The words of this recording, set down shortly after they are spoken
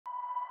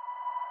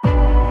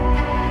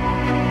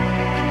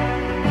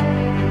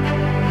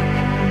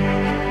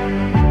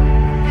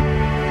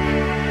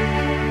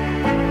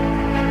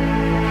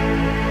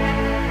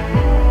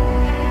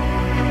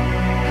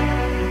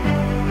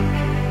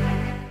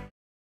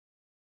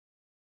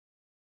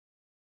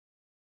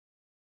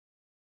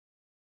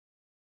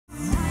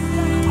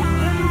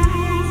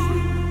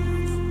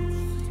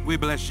We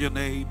bless your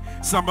name.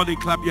 Somebody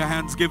clap your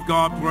hands. Give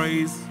God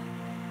praise.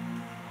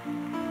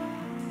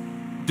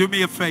 Do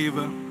me a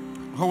favor.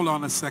 Hold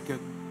on a second.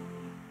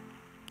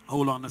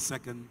 Hold on a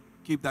second.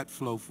 Keep that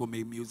flow for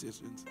me,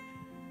 musicians.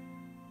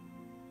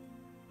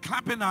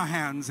 Clapping our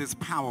hands is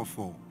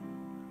powerful.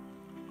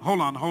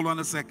 Hold on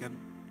a second.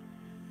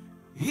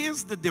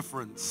 Here's the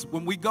difference.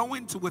 When we go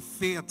into a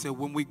theater,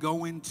 when we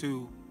go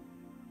into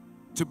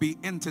to be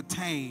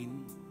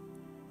entertained,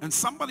 and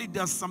somebody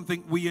does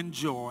something we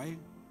enjoy,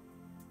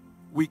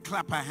 we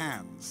clap our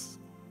hands.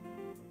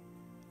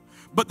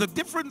 But the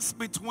difference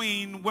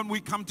between when we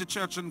come to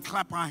church and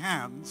clap our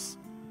hands,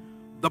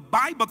 the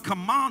Bible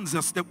commands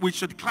us that we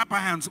should clap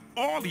our hands,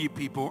 all ye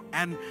people,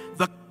 and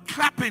the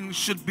clapping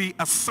should be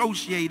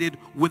associated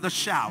with a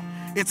shout.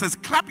 It says,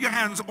 clap your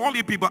hands, all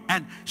you people,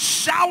 and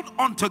shout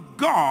unto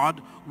God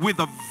with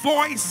a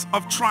voice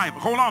of triumph.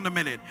 Hold on a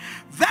minute.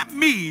 That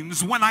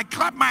means when I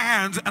clap my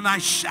hands and I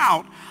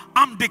shout,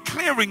 I'm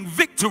declaring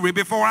victory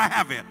before I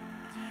have it.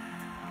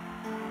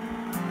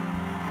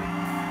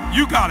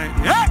 You got it.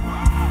 Yeah.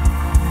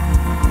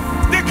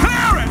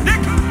 Declare it.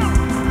 Declare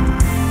it.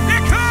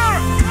 Declare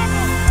it.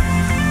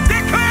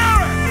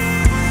 Declare it.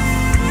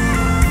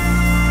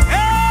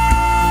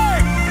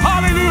 Hey!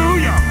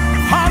 Hallelujah.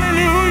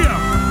 Hallelujah.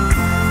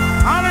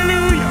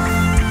 Hallelujah.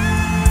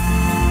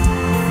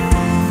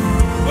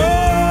 Oh!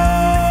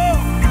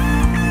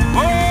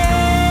 Oh!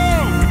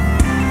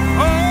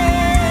 Oh!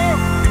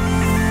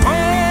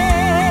 Oh!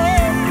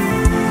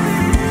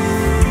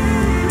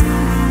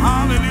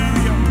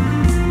 Hallelujah.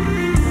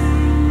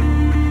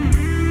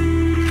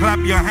 Clap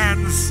your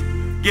hands.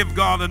 Give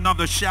God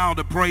another shout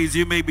of praise.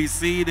 You may be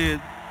seated.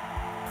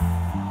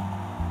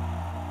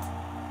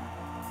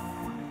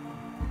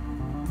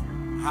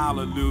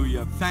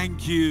 Hallelujah.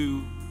 Thank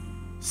you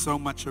so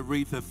much,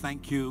 Aretha.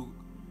 Thank you,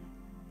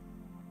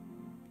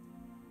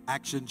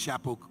 Action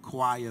Chapel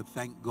Choir.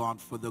 Thank God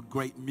for the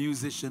great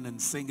musicians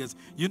and singers.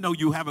 You know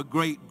you have a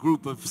great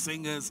group of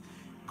singers,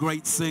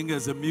 great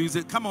singers and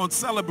music. Come on,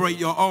 celebrate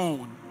your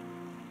own.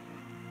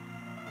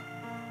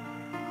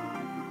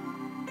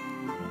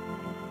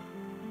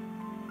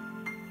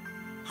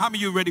 How many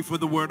of you ready for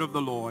the word of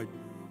the Lord?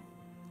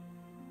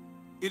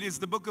 It is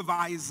the book of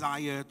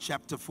Isaiah,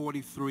 chapter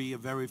 43, a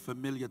very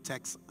familiar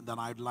text that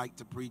I'd like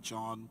to preach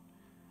on.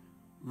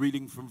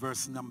 Reading from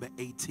verse number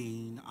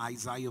 18,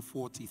 Isaiah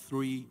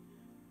 43,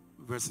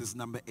 verses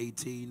number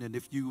 18. And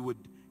if you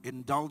would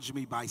indulge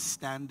me by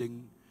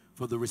standing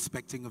for the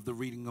respecting of the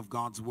reading of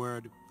God's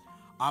word.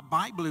 Our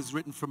Bible is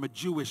written from a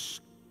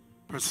Jewish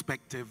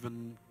perspective,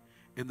 and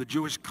in the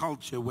Jewish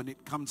culture, when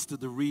it comes to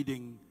the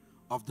reading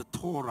of the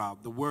Torah,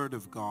 the word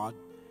of God,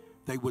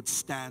 they would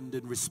stand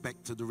in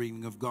respect to the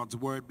reading of God's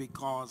word,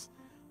 because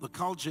the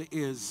culture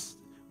is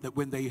that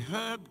when they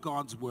heard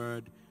God's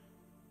word,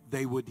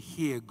 they would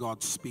hear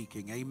God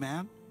speaking.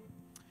 Amen.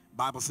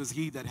 Bible says,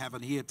 he that have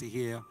an ear to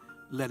hear,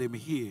 let him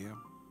hear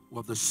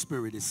what the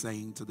Spirit is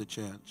saying to the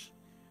church.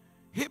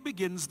 Here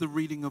begins the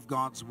reading of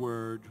God's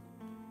word.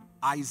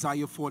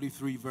 Isaiah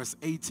 43 verse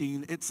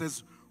 18. It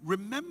says,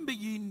 remember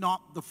ye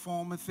not the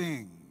former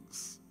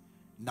things,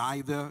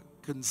 neither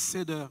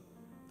consider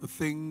the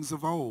things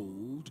of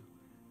old.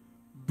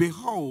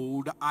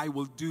 Behold, I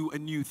will do a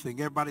new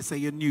thing. Everybody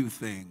say a new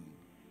thing.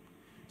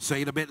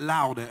 Say it a bit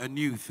louder, a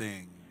new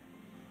thing.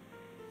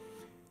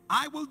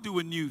 I will do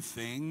a new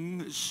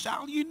thing.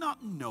 Shall you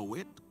not know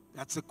it?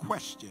 That's a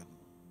question.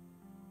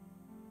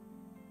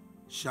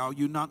 Shall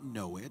you not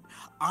know it?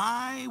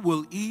 I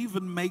will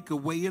even make a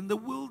way in the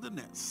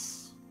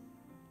wilderness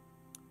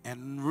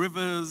and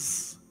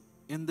rivers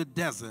in the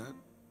desert.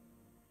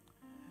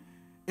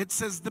 It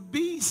says, the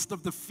beast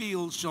of the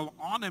field shall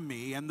honor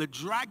me, and the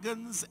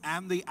dragons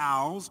and the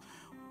owls,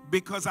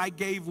 because I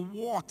gave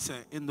water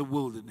in the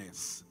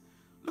wilderness.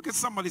 Look at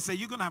somebody, say,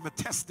 you're going to have a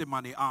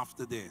testimony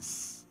after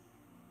this.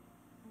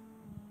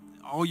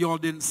 Oh, y'all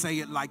didn't say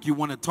it like you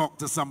want to talk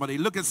to somebody.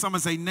 Look at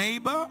someone, say,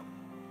 neighbor,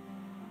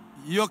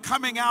 you're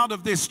coming out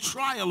of this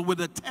trial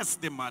with a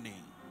testimony.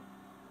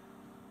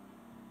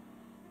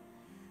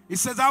 He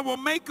says, I will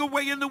make a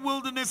way in the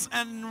wilderness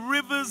and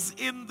rivers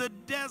in the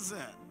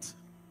desert.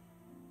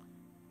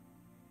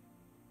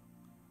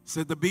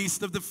 Said, the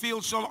beast of the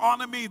field shall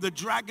honor me, the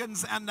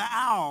dragons and the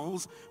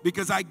owls,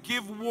 because I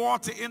give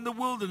water in the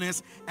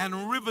wilderness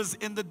and rivers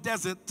in the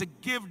desert to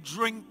give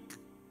drink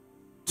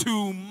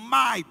to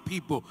my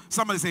people.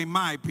 Somebody say,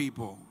 my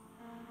people.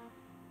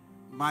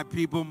 My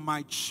people,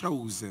 my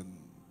chosen.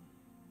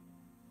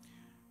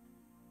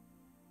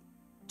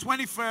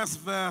 21st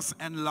verse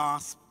and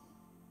last.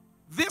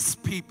 This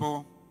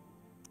people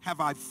have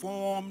I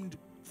formed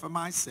for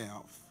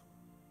myself.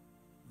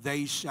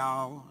 They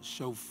shall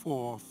show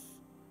forth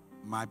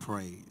my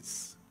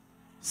praise.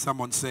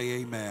 Someone say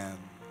amen.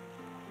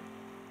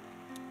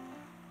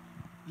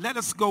 Let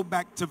us go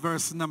back to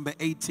verse number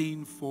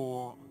 18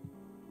 for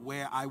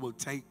where I will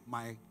take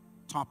my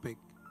topic.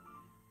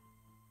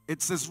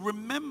 It says,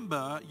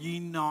 remember ye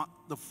not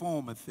the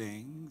former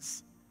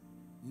things,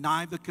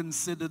 neither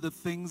consider the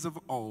things of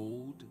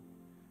old.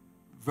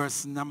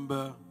 Verse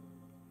number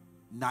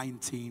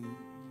 19.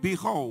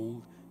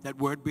 behold. That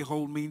word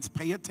behold means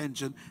pay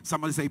attention.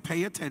 Somebody say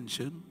pay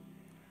attention.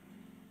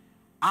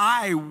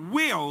 I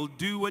will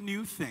do a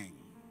new thing.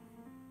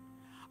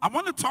 I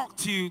want to talk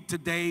to you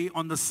today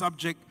on the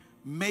subject,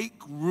 make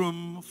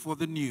room for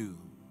the new.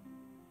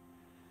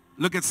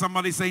 Look at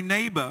somebody, say,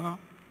 neighbor,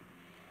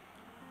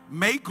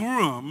 make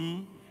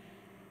room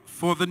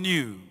for the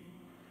new.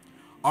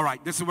 All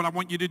right, this is what I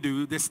want you to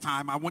do this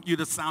time. I want you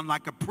to sound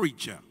like a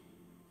preacher.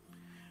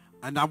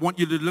 And I want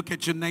you to look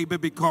at your neighbor,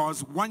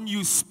 because when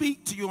you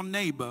speak to your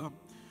neighbor,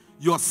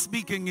 you're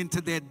speaking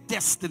into their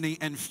destiny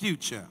and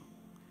future.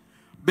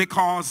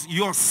 Because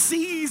your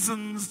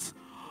seasons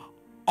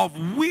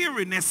of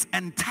weariness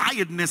and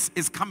tiredness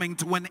is coming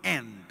to an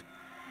end.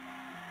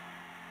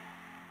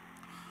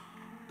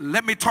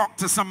 Let me talk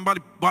to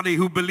somebody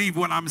who believes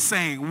what I'm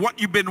saying. What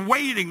you've been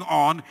waiting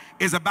on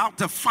is about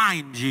to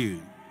find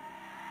you.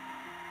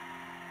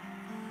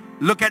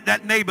 Look at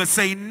that neighbor,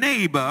 say,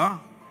 neighbor.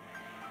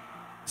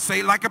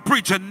 Say like a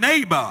preacher,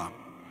 neighbor,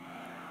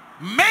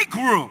 make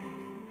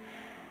room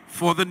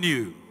for the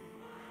new.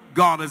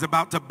 God is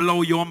about to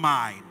blow your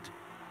mind.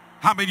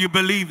 How many of you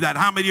believe that?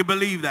 How many of you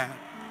believe that?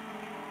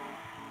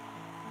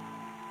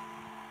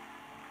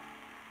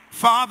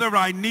 Father,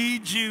 I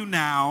need you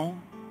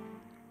now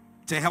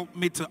to help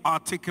me to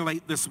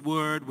articulate this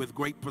word with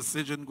great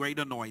precision, great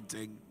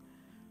anointing.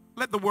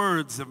 Let the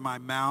words of my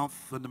mouth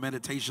and the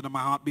meditation of my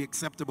heart be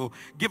acceptable.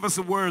 Give us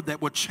a word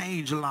that will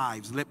change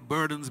lives. Let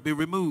burdens be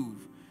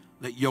removed.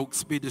 Let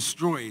yokes be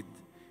destroyed.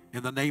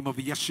 In the name of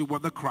Yeshua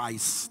the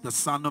Christ, the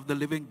Son of the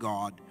living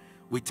God,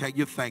 we tell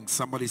you thanks.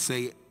 Somebody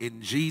say,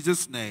 in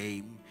Jesus'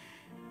 name,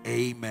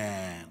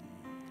 amen.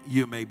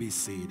 You may be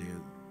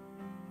seated.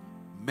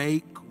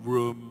 Make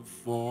room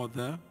for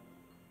the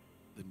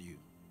new.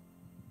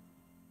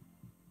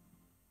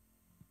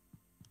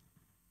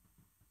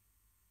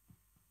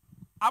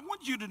 I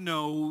want you to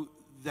know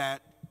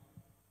that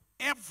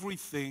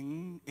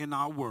everything in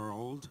our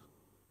world,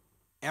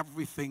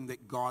 everything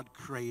that God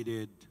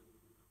created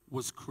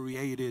was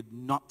created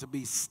not to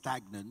be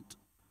stagnant,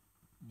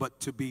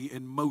 but to be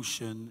in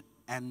motion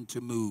and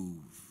to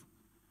move.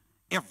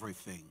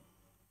 Everything.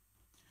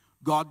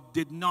 God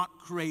did not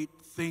create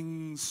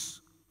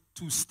things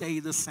to stay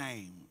the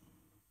same.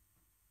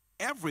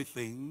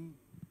 Everything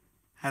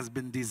has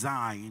been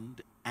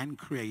designed and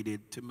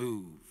created to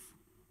move.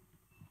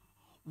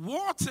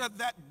 Water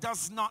that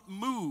does not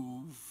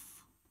move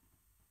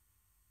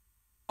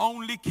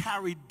only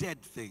carry dead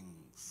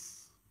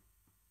things.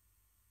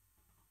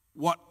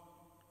 What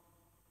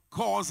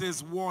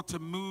causes water to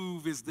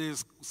move is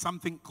there's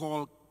something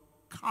called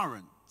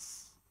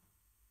currents,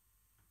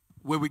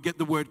 where we get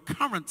the word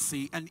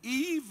currency. And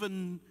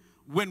even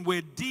when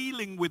we're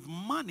dealing with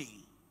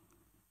money,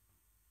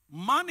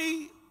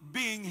 money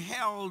being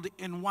held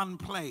in one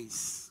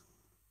place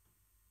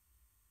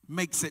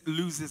makes it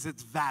loses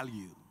its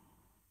value.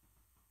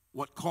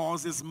 What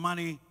causes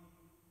money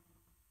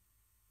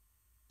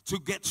to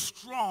get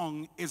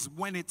strong is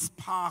when it's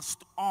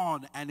passed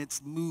on and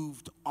it's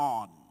moved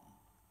on.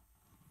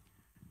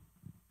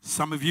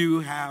 Some of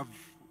you have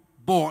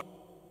bought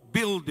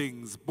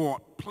buildings,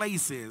 bought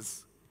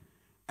places,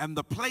 and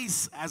the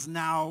place has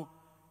now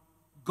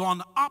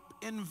gone up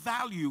in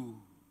value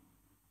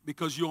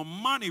because your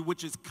money,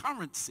 which is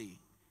currency,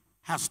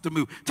 has to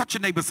move. Touch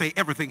your neighbor, say,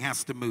 everything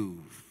has to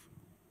move.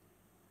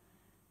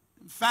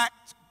 In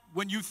fact,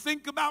 when you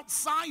think about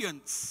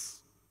science,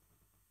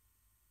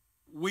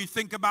 we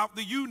think about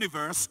the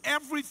universe.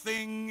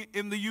 Everything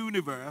in the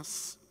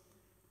universe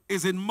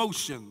is in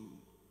motion.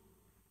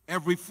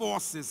 Every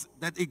forces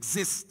that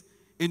exist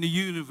in the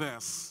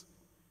universe,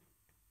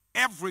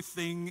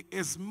 everything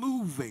is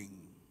moving.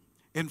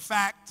 In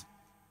fact,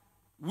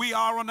 we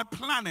are on a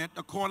planet,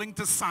 according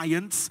to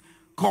science,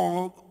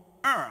 called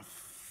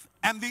Earth.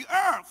 And the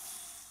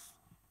Earth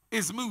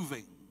is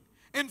moving.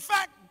 In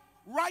fact,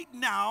 right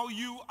now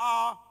you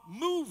are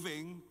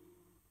moving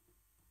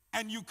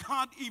and you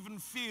can't even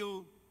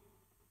feel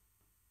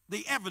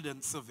the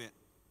evidence of it.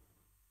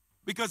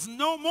 Because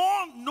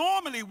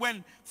normally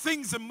when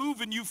things are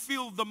moving, you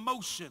feel the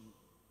motion.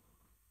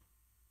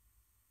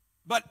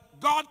 But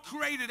God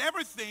created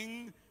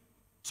everything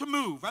to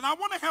move. And I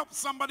want to help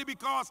somebody,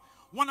 because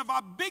one of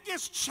our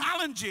biggest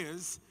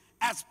challenges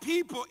as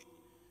people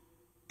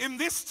in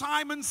this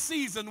time and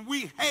season,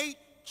 we hate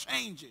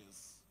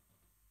changes.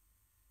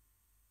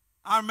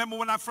 I remember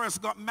when I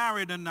first got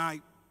married, and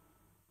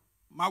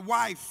my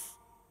wife,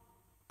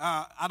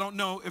 I don't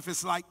know if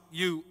it's like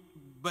you,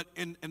 but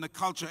in the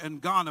culture in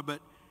Ghana, but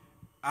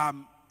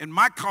in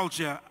my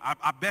culture,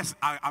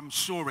 I'm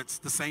sure it's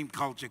the same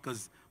culture,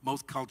 because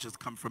most cultures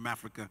come from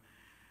Africa,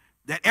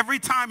 that every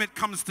time it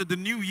comes to the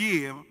new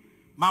year,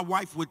 my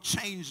wife would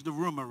change the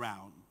room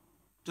around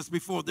just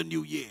before the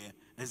new year.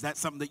 Is that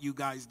something that you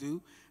guys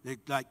do?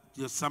 Like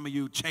some of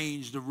you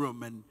change the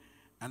room,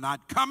 and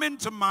I'd come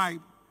into my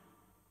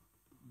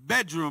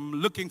bedroom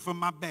looking for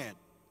my bed,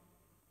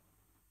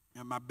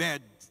 and my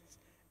bed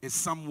is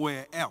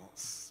somewhere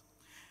else.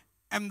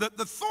 And the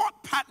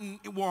thought pattern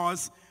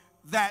was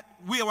that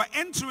we were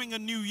entering a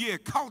new year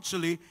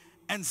culturally,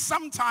 And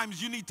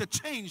sometimes you need to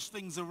change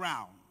things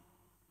around.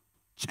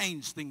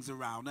 Change things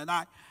around. And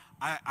I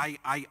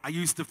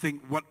used to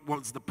think, what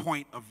was the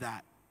point of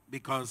that?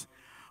 Because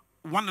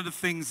one of the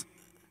things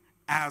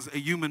as a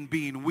human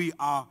being, we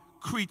are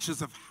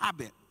creatures of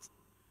habit.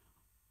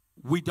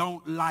 We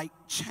don't like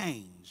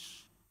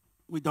change.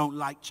 We don't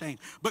like change.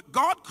 But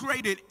God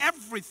created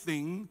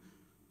everything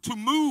to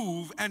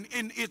move, and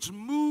in its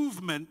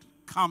movement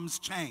comes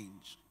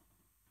change.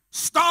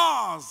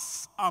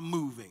 Stars are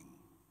moving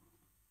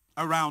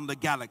around the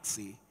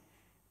galaxy.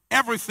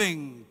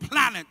 Everything,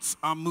 planets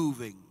are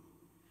moving.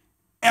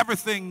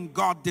 Everything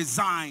God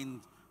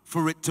designed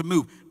for it to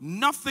move.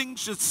 Nothing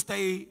should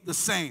stay the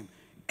same.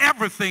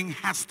 Everything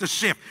has to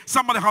shift.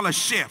 Somebody holler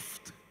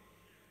shift.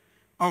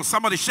 Oh,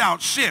 somebody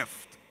shout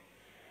shift.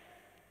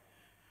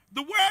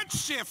 The word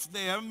shift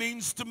there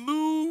means to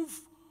move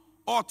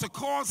or to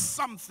cause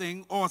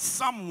something or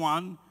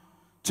someone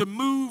to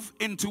move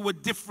into a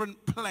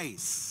different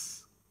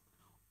place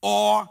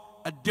or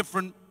a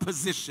different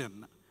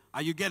position.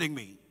 Are you getting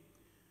me?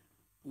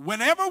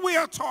 Whenever we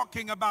are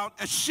talking about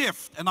a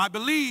shift, and I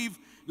believe,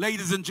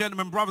 ladies and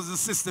gentlemen, brothers and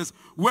sisters,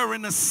 we're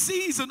in a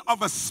season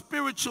of a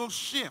spiritual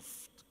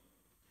shift.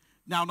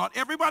 Now, not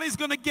everybody's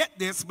going to get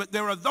this, but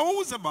there are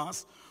those of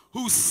us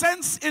who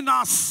sense in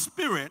our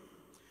spirit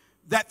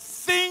that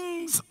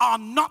things are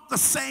not the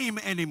same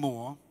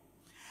anymore,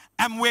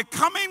 and we're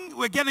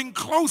getting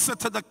closer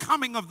to the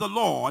coming of the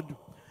Lord.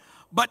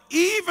 But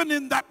even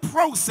in that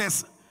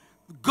process,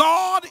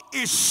 God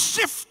is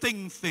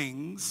shifting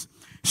things,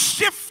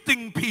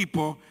 shifting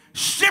people,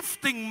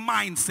 shifting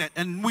mindset.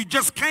 And we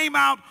just came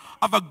out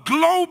of a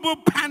global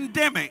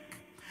pandemic.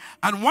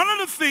 And one of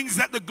the things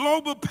that the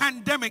global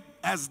pandemic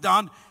has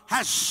done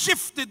has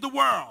shifted the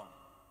world.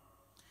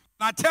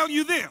 And I tell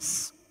you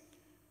this,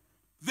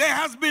 there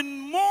has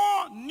been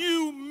more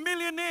new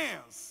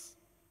millionaires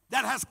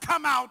that has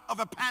come out of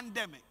a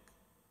pandemic.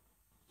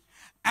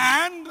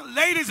 And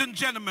ladies and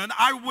gentlemen,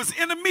 I was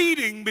in a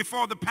meeting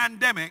before the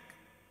pandemic,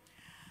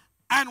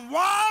 and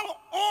while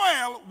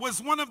oil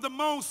was one of the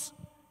most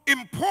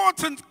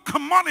important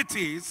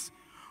commodities,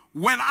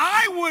 when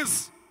I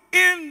was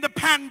in the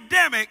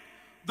pandemic,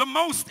 the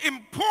most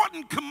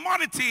important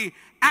commodity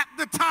at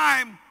the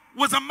time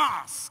was a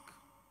mask.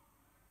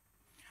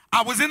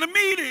 I was in a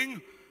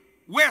meeting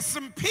where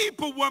some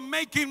people were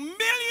making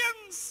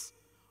millions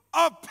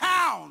of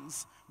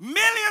pounds,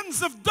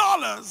 millions of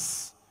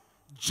dollars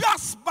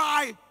just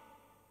by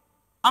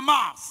a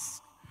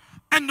mask.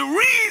 And the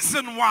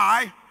reason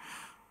why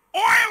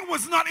oil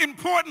was not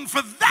important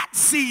for that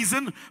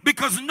season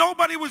because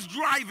nobody was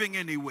driving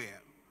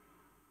anywhere.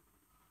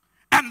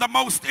 And the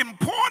most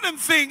important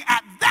thing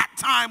at that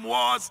time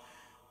was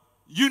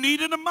you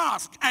needed a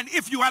mask. And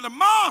if you had a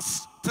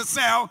mask to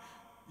sell,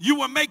 you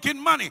were making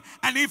money.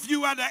 And if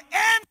you had an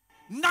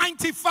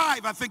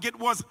N95, I think it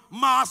was,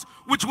 mask,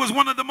 which was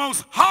one of the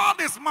most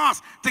hardest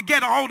masks to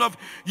get a hold of,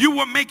 you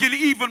were making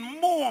even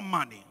more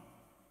money.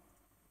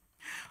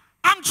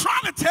 I'm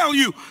trying to tell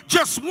you,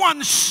 just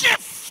one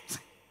shift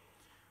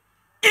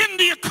in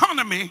the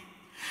economy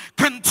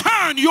can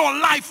turn your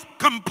life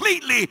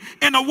completely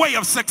in a way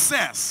of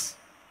success.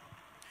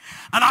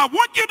 And I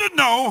want you to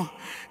know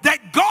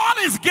that God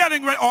is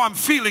getting ready. Oh, I'm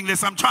feeling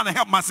this. I'm trying to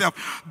help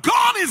myself.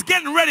 God is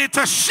getting ready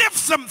to shift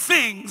some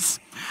things.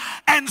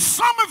 And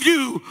some of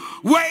you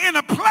were in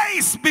a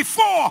place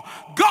before.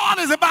 God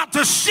is about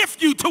to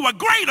shift you to a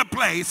greater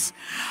place.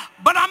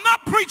 But I'm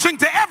not preaching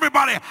to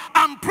everybody.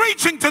 I'm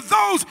preaching to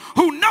those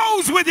who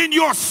knows within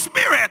your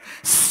spirit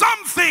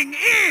something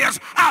is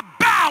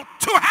about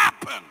to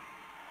happen.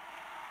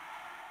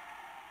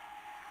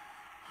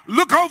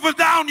 Look over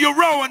down your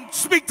row and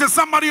speak to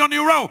somebody on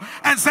your row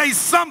and say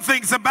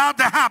something's about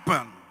to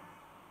happen.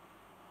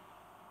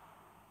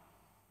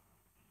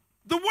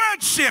 The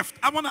word shift,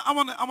 I want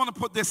to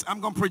put this,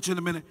 I'm going to preach in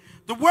a minute.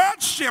 The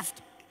word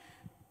shift,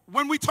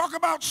 when we talk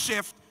about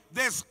shift,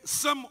 there's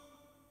some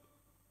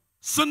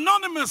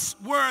synonymous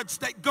words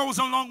that goes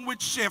along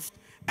with shift,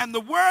 and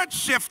the word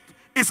shift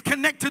is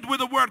connected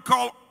with a word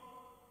called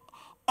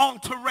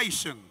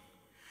alteration.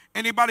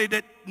 Anybody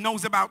that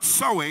knows about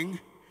sewing,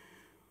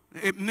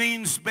 it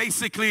means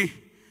basically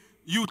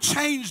you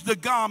change the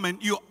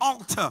garment, you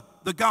alter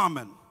the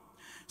garment.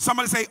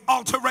 Somebody say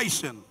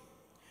alteration.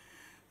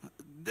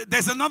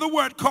 There's another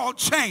word called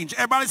change.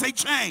 Everybody say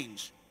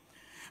change.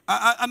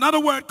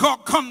 Another word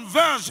called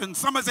conversion.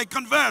 Somebody say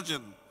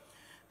conversion.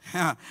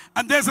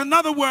 And there's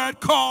another word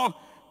called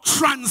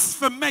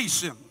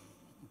transformation.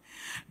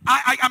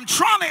 I'm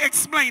trying to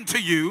explain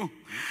to you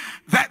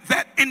that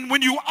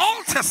when you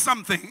alter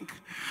something,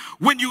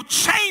 when you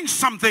change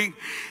something,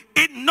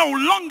 it's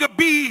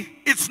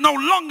no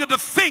longer the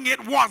thing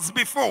it was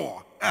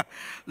before.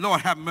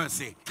 Lord have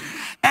mercy.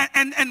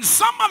 And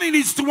somebody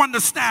needs to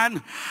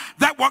understand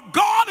that what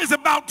God is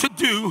about to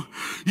do,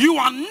 you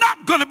are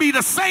not going to be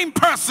the same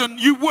person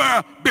you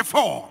were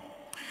before.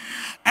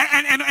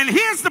 And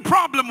here's the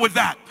problem with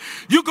that.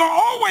 You're going to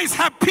always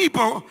have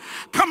people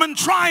come and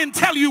try and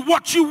tell you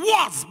what you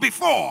was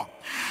before.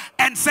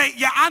 and say,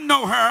 yeah, I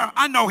know her,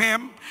 I know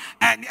him.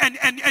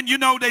 And you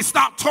know, they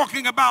start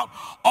talking about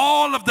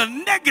all of the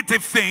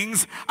negative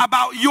things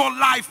about your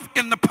life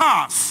in the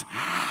past.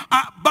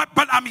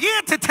 But I'm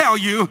here to tell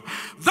you,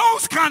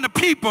 those kind of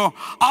people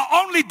are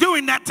only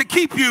doing that to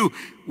keep you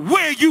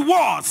where you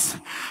was.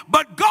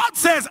 But God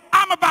says,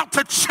 I'm about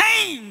to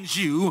change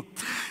you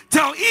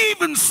till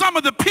even some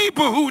of the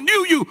people who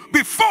knew you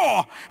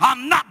before are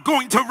not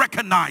going to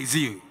recognize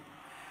you.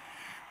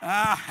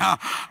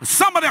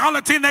 Somebody holler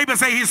to your neighbor,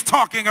 say, he's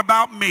talking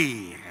about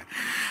me.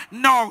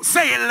 No,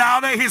 say it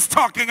louder, he's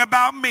talking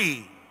about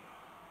me.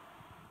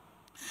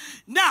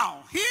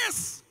 Now,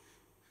 here's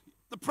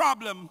the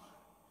problem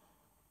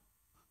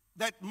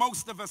that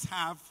most of us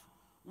have.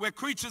 We're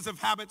creatures of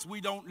habits.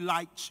 We don't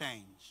like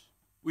change.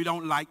 We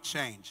don't like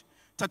change.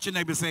 Touch your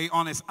neighbor, say,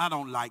 honest, I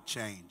don't like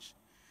change.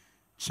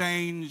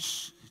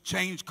 Change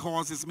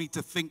causes me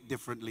to think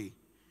differently.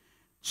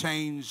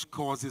 Change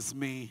causes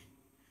me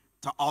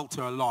to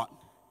alter a lot.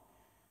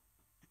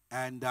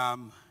 And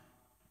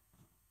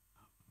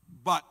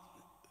but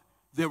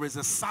there is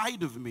a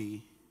side of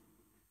me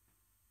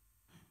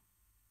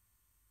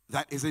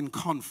that is in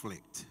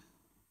conflict.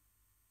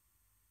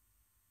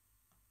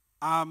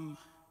 I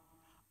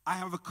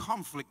have a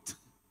conflict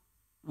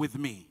with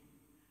me.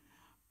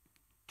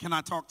 Can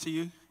I talk to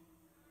you?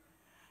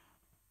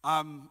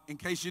 In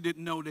case you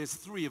didn't know, there's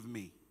 3 of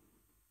me.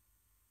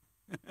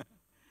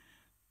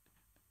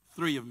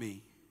 3 of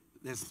me.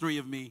 There's 3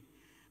 of me.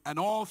 And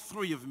all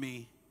 3 of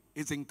me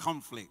is in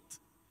conflict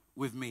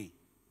with me.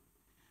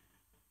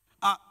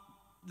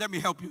 Let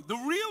me help you.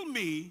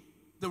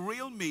 The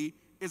real me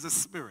is a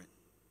spirit.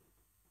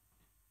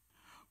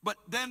 But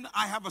then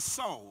I have a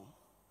soul,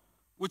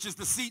 which is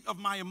the seat of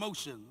my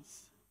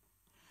emotions.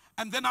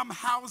 And then I'm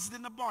housed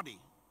in a body.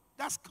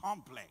 That's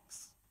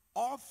complex.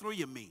 All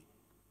 3 of me.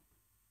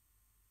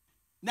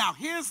 Now,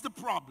 here's the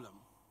problem.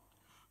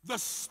 The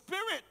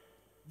spirit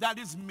that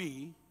is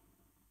me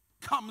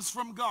comes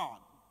from God.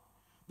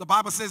 The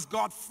Bible says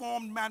God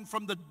formed man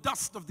from the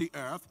dust of the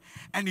earth,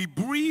 and he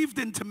breathed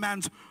into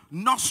man's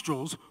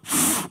nostrils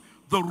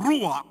the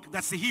ruach,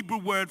 that's the Hebrew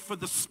word for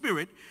the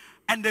spirit,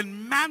 and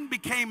then man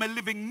became a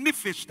living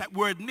nephesh. That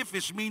word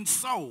nephesh means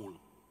soul.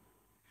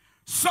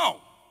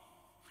 So,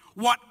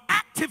 what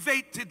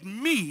activated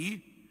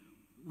me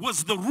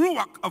was the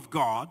ruach of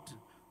God,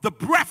 the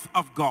breath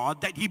of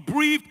God that he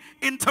breathed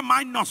into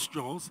my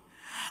nostrils.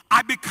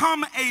 I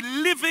become a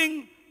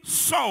living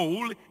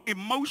soul,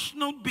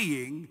 emotional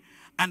being,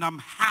 and I'm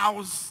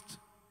housed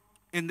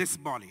in this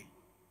body.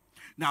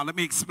 Now, let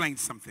me explain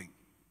something.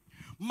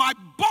 My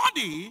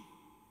body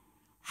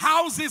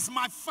houses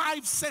my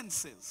 5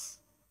 senses.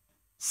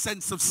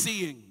 Sense of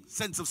seeing,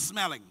 sense of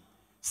smelling,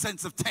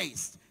 sense of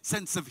taste,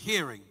 sense of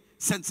hearing,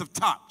 sense of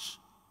touch.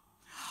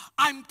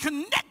 I'm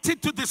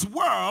connected to this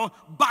world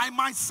by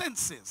my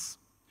senses.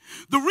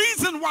 The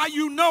reason why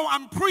you know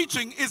I'm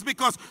preaching is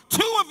because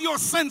 2 of your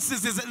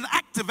senses is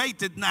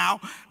activated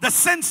now. The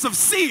sense of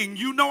seeing,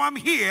 you know I'm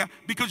here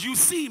because you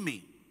see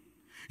me.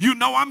 You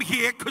know I'm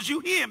here because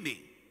you hear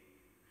me.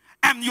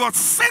 And your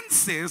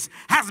senses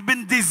has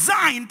been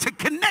designed to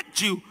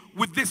connect you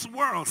with this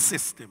world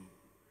system.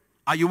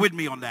 Are you with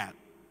me on that?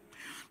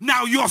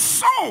 Now your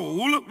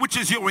soul, which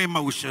is your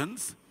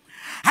emotions,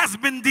 has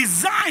been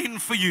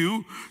designed for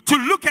you to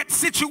look at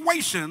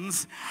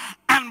situations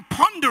and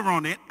ponder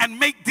on it and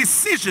make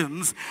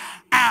decisions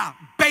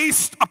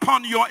based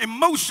upon your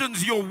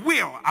emotions, your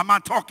will. Am I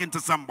talking to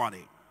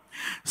somebody?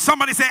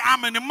 Somebody say,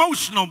 I'm an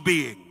emotional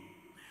being.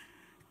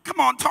 Come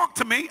on, talk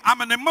to me.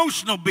 I'm an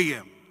emotional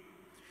being.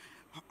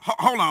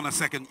 Hold on a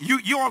second.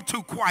 You're all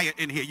too quiet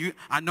in here.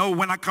 I know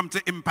when I come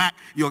to Impact,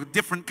 you're a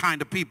different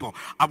kind of people.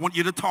 I want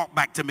you to talk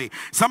back to me.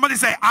 Somebody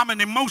say, I'm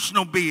an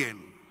emotional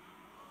being.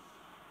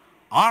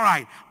 All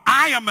right.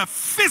 I am a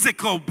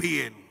physical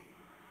being.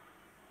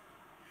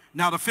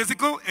 Now the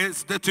physical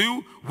is the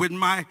 2 with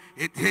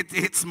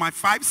it's my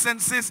 5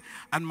 senses,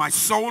 and my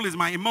soul is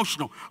my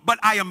emotional. But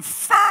I am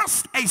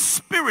first a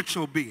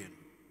spiritual being.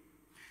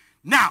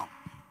 Now,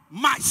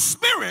 my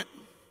spirit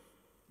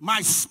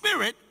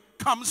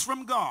comes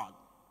from God.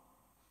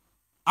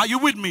 Are you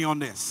with me on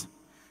this?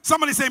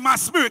 Somebody say, my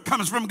spirit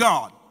comes from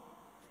God.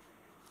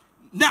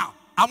 Now,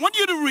 I want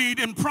you to read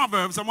in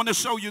Proverbs. I want to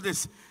show you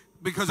this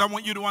because I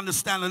want you to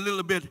understand a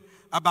little bit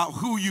about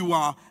who you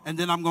are, and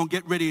then I'm going to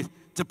get ready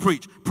to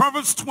preach.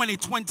 Proverbs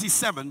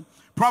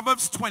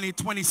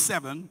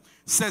 20:27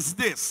 says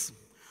this: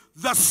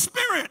 the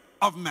spirit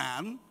of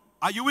man,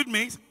 are you with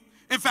me?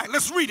 In fact,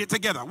 let's read it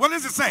together. What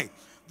does it say?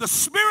 The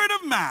spirit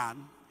of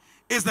man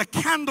is the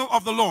candle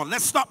of the Lord.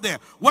 Let's stop there.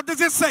 What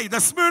does it say? The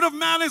spirit of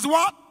man is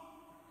what?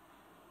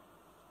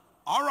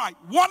 All right.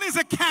 What is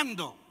a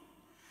candle?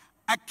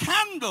 A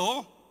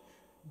candle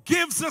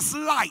gives us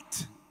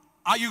light.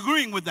 Are you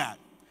agreeing with that?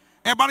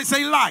 Everybody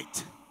say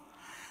light.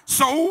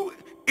 So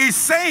it's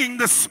saying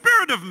the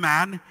spirit of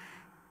man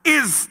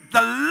is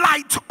the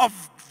light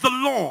of the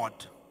Lord.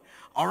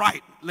 All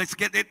right. Let's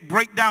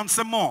break down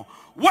some more.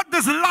 What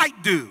does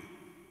light do?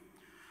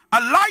 A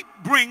light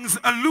brings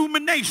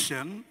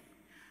illumination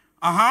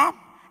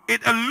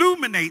it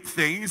illuminates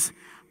things,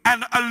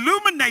 and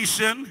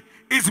illumination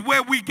is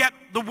where we get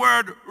the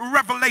word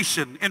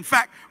revelation. In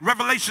fact,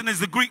 revelation is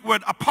the Greek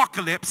word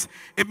apocalypse.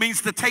 It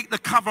means to take the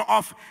cover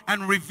off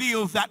and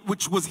reveal that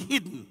which was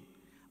hidden.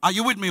 Are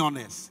you with me on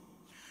this?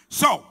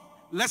 So,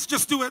 let's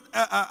just do it.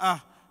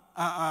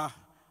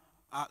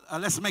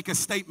 Let's make a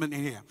statement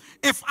in here.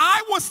 If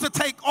I was to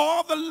take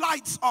all the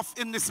lights off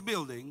in this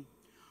building,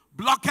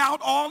 block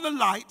out all the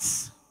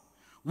lights,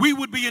 we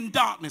would be in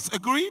darkness.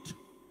 Agreed?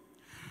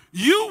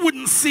 You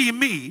wouldn't see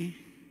me,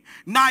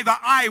 neither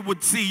I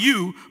would see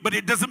you, but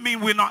it doesn't mean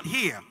we're not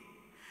here.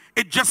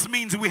 It just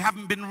means we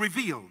haven't been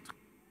revealed.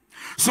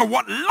 So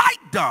what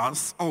light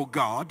does, oh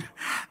God,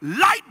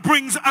 light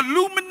brings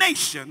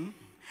illumination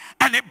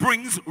and it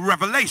brings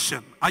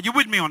revelation. Are you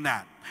with me on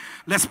that?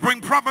 Let's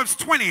bring Proverbs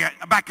 20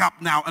 back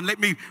up now and let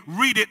me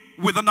read it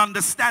with an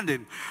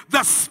understanding.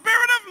 The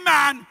spirit of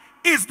man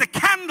is the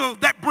candle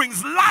that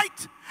brings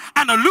light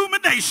and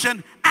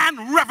illumination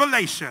and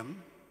revelation.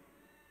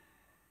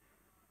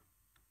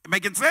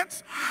 Making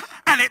sense?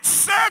 And it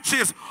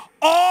searches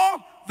all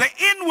the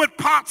inward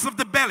parts of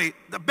the belly.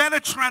 The better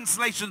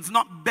translation is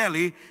not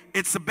belly.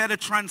 It's a better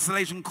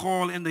translation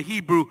called in the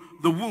Hebrew,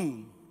 the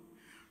womb.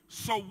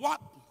 So what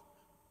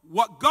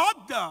God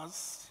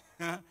does,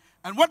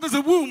 and what does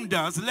a womb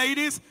does,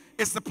 ladies?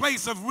 It's the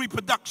place of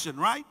reproduction,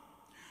 right?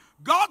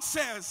 God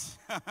says,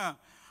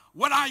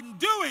 what I'm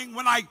doing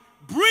when I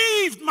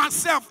breathed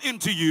myself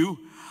into you,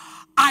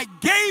 I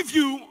gave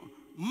you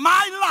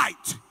my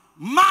light,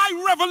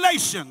 my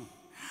revelation,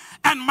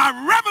 and my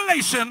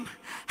revelation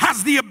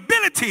has the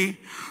ability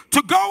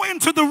to go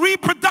into the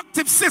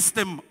reproductive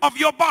system of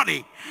your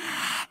body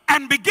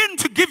and begin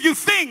to give you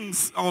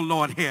things, oh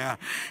Lord, here,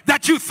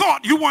 that you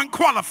thought you weren't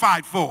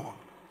qualified for.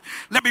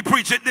 Let me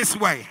preach it this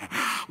way.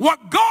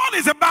 What God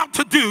is about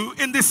to do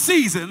in this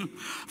season,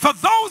 for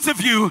those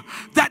of you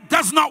that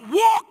does not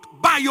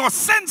walk by your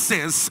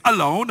senses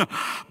alone,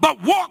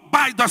 but walk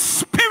by the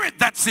spirit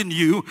that's in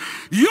you,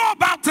 you're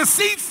about to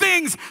see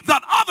things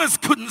that others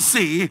couldn't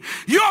see.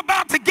 You're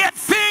about to get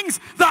things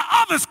that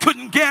others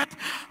couldn't get.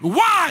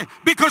 Why?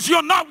 Because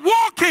you're not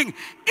walking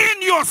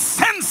in your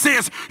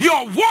senses.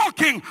 You're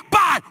walking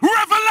by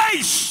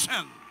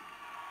revelation.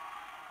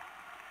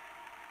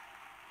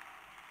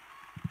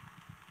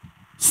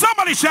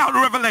 Somebody shout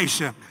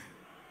revelation.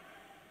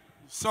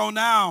 So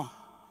now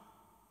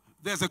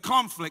there's a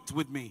conflict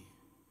with me,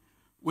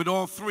 with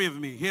all three of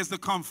me. Here's the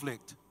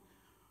conflict.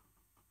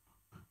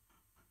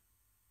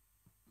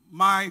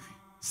 My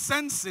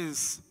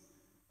senses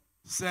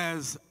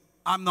says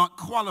I'm not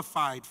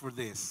qualified for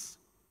this.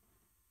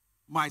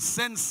 My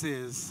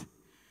senses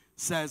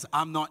says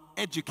I'm not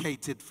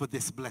educated for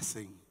this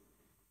blessing.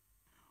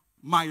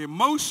 My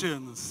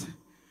emotions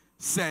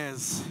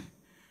says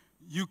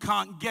you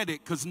can't get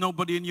it because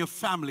nobody in your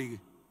family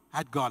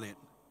had got it.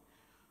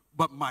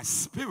 But my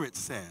spirit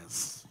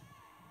says,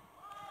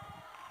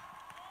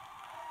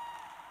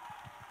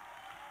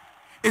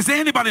 is there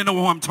anybody know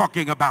who I'm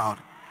talking about?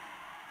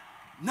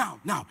 Now,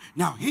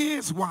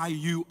 here's why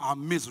you are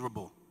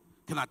miserable.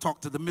 Can I talk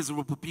to the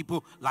miserable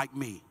people like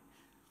me?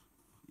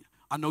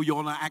 I know you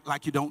all act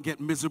like you don't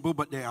get miserable,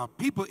 but there are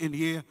people in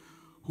here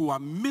who are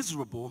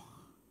miserable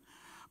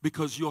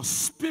because your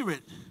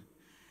spirit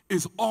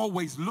is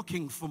always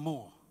looking for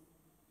more.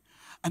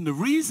 And the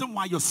reason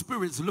why your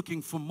spirit is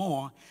looking for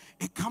more,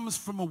 it comes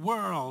from a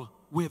world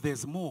where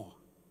there's more.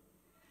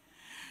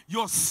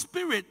 Your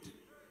spirit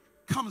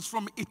comes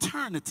from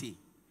eternity.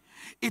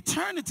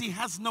 Eternity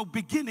has no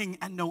beginning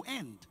and no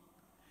end.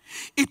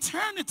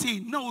 Eternity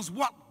knows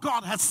what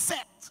God has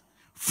set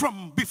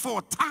from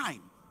before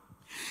time.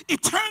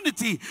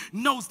 Eternity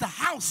knows the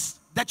house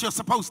that you're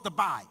supposed to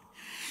buy.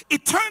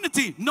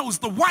 Eternity knows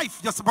the wife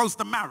you're supposed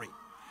to marry.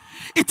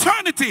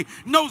 Eternity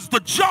knows the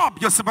job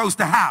you're supposed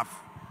to have.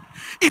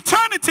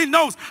 Eternity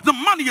knows the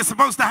money you're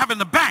supposed to have in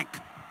the bank.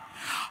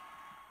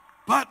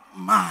 But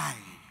my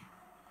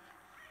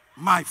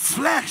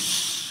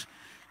flesh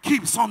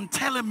keeps on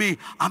telling me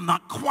I'm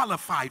not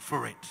qualified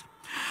for it.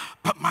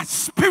 But my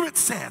spirit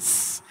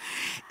says,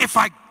 if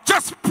I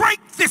just break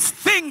this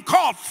thing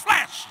called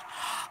flesh,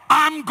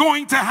 I'm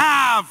going to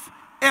have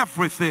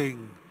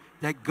everything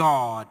that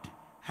God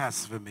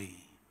has for me.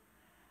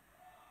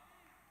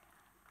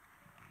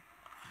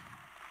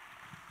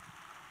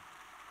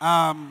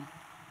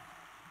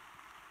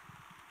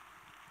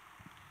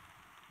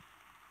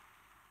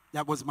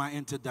 That was my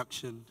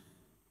introduction.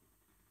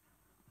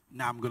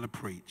 Now I'm going to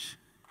preach.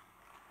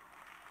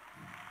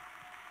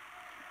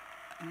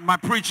 My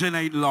preaching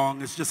ain't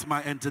long. It's just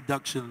my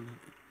introduction.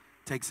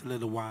 Takes a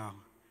little while.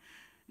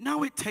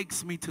 Now it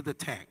takes me to the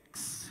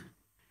text.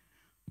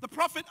 The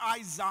prophet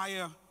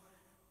Isaiah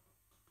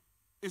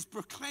is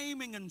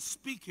proclaiming and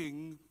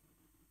speaking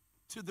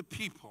to the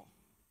people.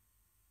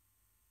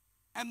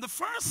 And the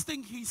first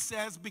thing he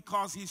says,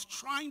 because he's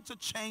trying to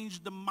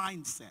change the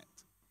mindset,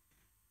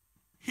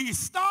 he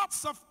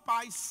starts off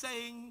by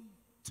saying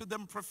to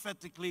them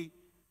prophetically,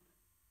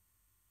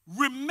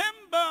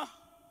 remember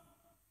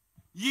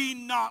ye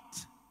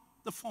not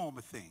the former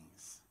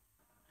things.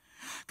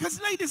 Because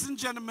ladies and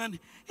gentlemen,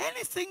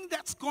 anything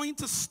that's going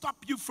to stop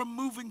you from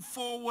moving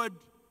forward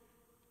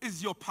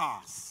is your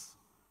past.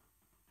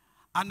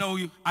 I know,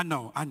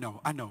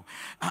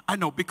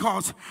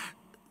 because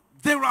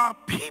there are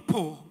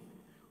people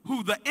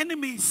who the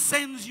enemy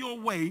sends your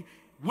way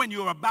when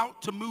you're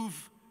about to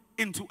move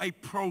into a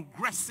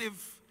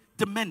progressive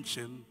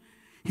dimension.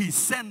 He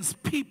sends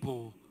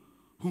people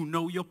who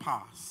know your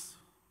past.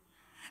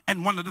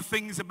 And one of the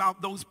things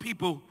about those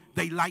people,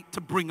 they like to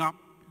bring up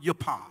your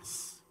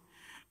past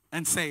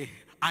and say,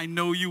 I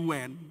know you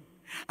when,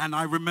 and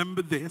I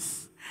remember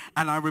this,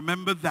 and I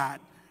remember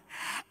that.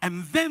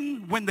 And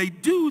then when they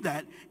do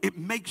that, it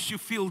makes you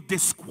feel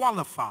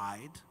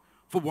disqualified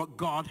for what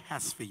God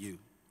has for you.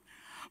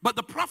 But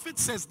the prophet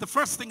says the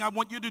first thing I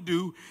want you to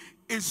do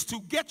is to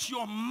get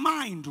your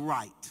mind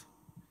right.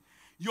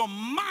 Your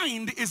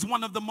mind is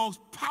one of the most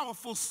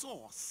powerful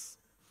sources.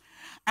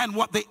 And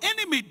what the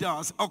enemy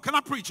does, oh, can I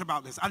preach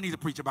about this? I need to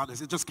preach about this.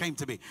 It just came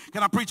to me.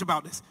 Can I preach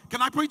about this?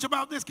 Can I preach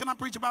about this? Can I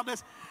preach about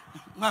this?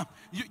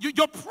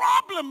 Your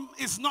problem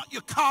is not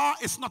your car.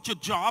 It's not your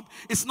job.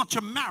 It's not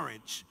your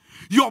marriage.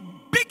 Your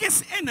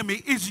biggest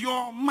enemy is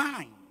your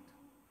mind.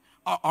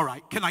 All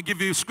right, can I give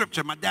you a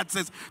scripture? My dad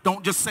says,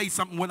 don't just say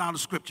something without a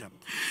scripture.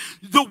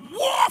 The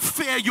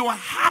warfare you're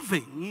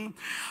having,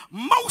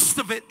 most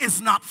of it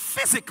is not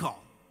physical.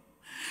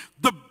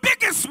 The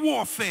biggest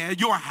warfare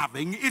you're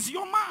having is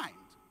your mind.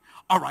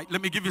 All right,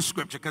 let me give you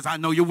scripture because I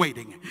know you're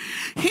waiting.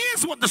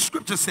 Here's what the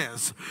scripture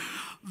says.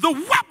 The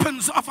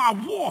weapons of our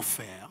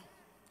warfare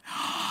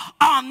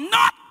are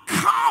not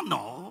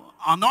carnal,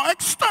 are not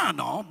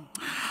external,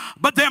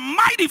 but they're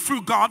mighty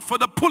through God for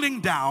the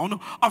pulling down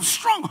of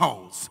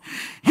strongholds.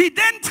 He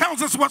then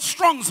tells us what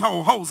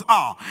strongholds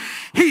are.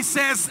 He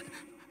says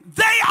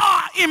they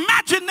are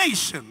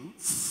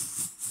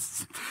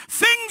imaginations,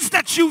 things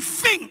that you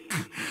think,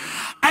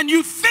 and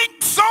you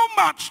think so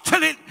much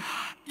till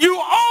you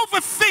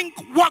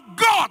overthink what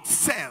God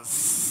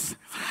says.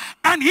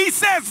 And he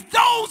says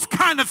those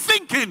kind of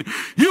thinking,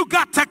 you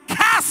got to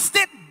cast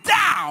it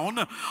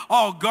down,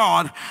 oh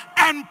God,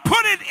 and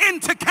put it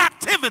into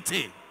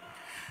captivity.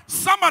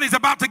 Somebody's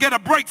about to get a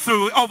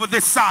breakthrough over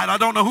this side. I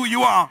don't know who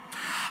you are.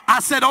 I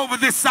said over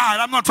this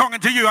side. I'm not talking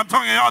to you. I'm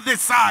talking on this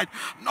side.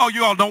 No,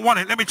 you all don't want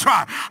it. Let me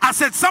try. I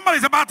said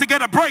somebody's about to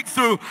get a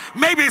breakthrough.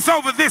 Maybe it's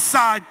over this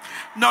side.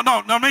 No,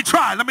 let me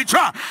try.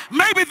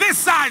 Maybe this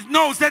side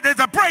knows that there's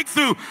a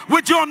breakthrough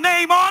with your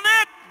name on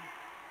it.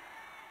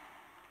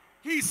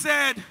 He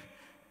said,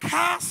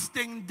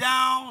 casting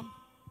down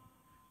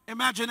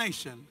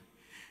imagination.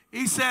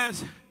 He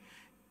says,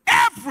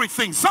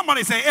 everything.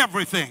 Somebody say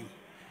everything.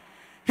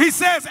 He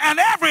says, and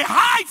every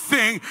high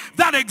thing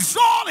that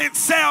exalts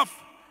itself.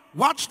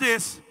 Watch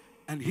this.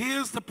 And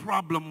here's the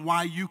problem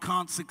why you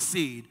can't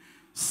succeed.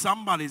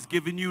 Somebody's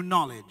giving you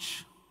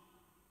knowledge.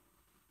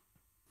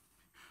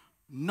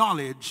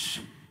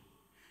 Knowledge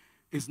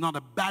is not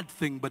a bad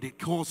thing, but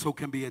it also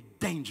can be a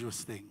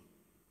dangerous thing.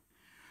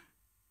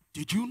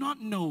 Did you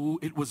not know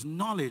it was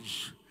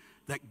knowledge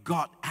that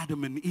got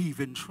Adam and Eve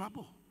in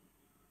trouble?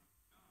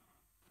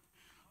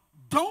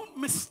 Don't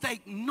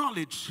mistake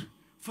knowledge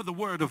for the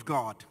word of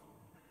God.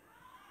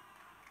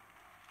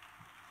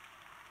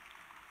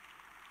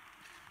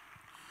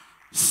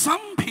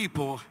 Some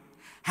people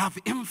have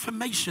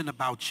information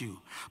about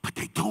you, but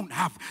they don't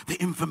have the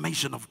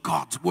information of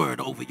God's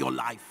word over your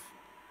life.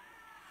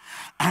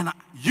 And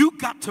you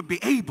got to be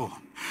able,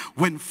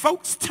 when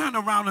folks turn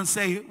around and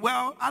say,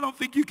 well, I don't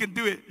think you can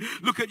do it.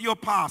 Look at your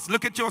past.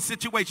 Look at your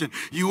situation.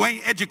 You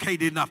ain't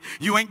educated enough.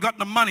 You ain't got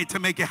the money to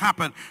make it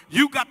happen.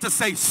 You got to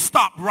say,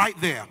 stop right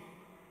there.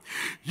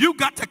 You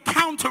got to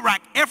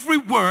counteract every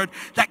word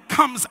that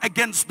comes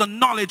against the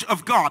knowledge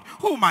of God.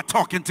 Who am I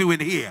talking to in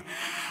here?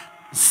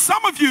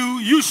 Some of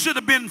you should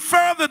have been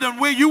further than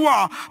where you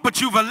are, but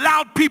you've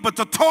allowed people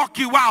to talk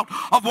you out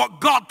of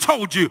what God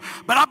told you.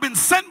 But I've been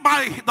sent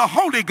by the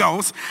Holy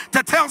Ghost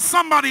to tell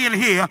somebody in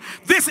here,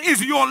 this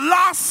is your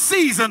last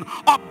season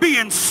of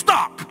being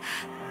stuck.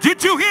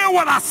 Did you hear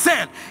what I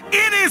said?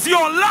 It is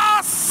your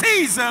last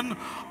season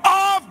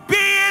of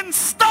being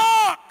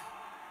stuck.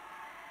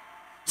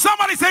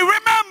 Somebody say,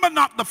 remember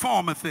not the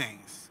former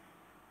things.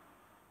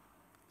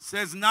 It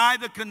says,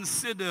 neither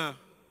consider,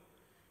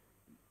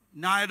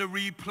 neither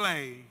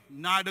replay,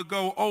 neither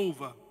go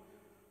over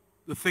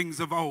the things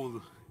of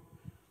old.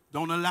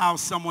 Don't allow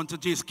someone to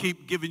just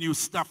keep giving you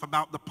stuff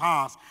about the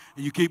past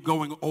and you keep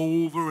going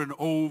over and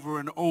over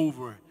and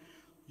over.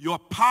 Your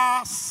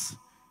past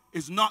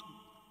is not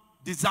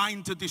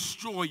designed to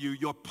destroy you.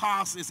 Your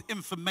past is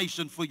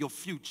information for your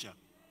future.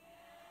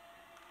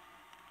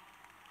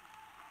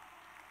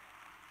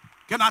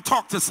 Can I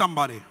talk to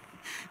somebody?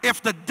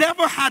 If the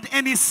devil had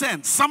any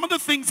sense, some of the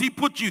things he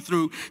put you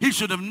through, he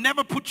should have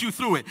never put you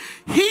through it.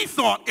 He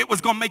thought it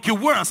was going to make you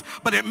worse,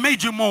 but it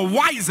made you more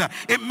wiser.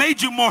 It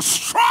made you more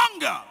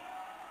stronger.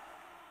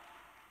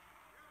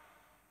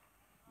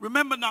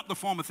 Remember not the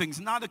former things,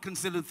 neither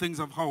consider things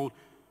of old.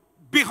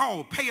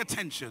 Behold, pay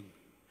attention.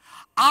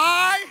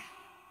 I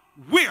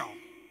will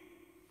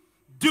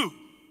do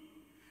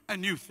a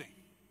new thing.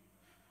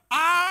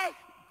 I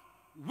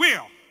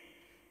will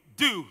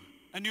do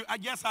a new.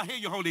 Yes, I hear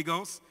you, Holy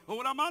Ghost.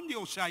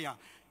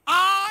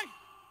 I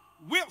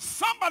will.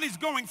 Somebody's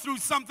going through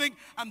something,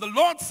 and the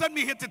Lord sent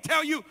me here to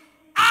tell you,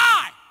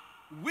 I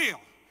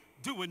will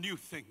do a new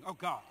thing. Oh,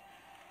 God.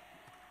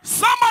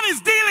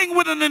 Somebody's dealing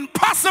with an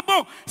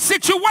impossible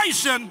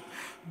situation.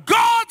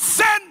 God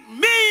sent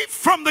me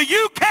from the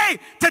UK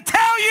to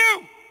tell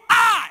you,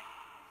 I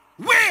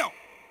will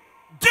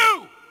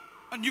do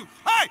a new.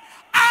 Hey,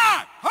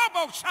 I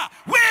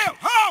will,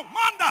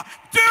 Manda,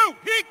 do,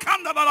 he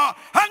come to the Lord,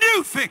 a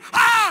new thing.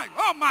 I,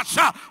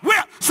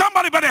 will.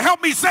 Somebody better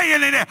help me say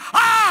it in there.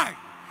 I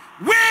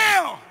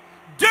will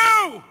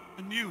do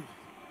a new.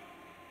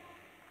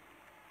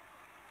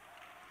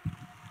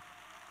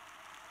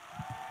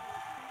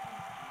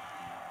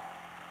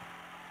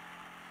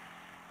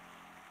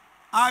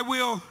 I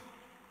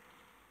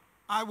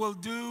will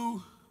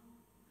do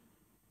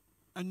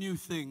a new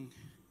thing.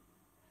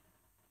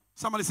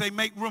 Somebody say,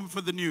 make room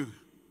for the new.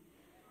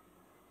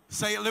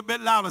 Say it a little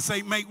bit louder.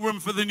 Say, make room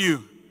for the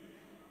new.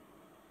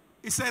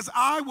 He says,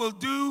 I will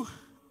do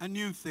a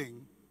new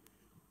thing.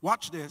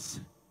 Watch this.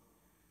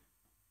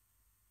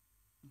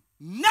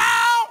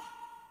 Now,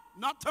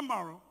 not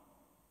tomorrow.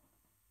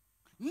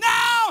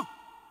 Now,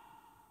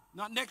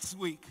 not next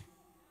week.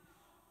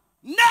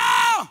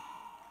 Now,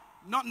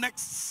 not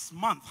next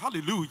month.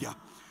 Hallelujah.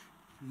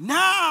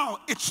 Now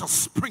it shall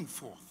spring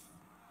forth.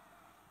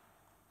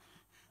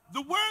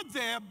 The word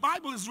there,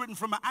 Bible is written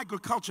from an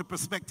agriculture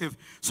perspective.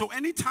 So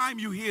anytime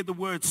you hear the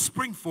word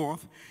spring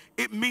forth,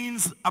 it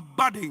means a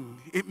budding.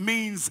 It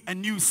means a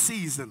new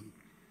season.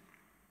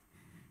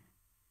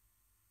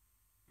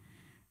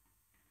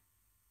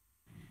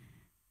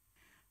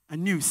 A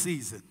new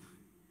season.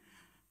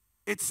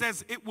 It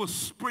says it will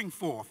spring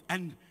forth.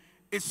 And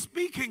it's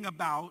speaking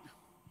about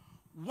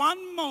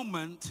one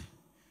moment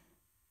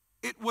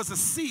it was a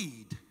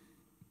seed,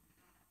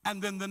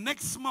 and then the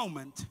next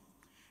moment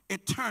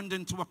it turned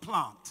into a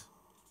plant.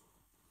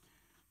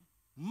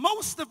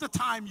 Most of the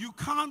time you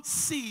can't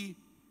see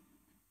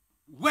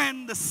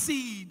when the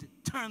seed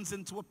turns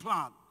into a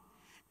plant.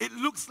 It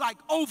looks like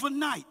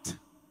overnight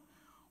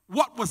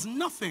what was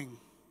nothing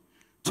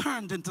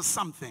turned into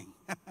something.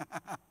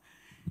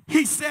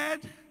 He said,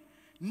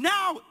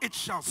 now it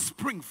shall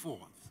spring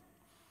forth.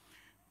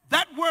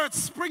 That word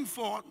spring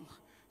forth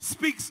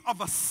speaks of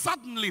a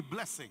suddenly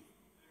blessing.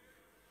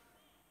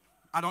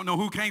 I don't know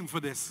who came for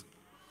this.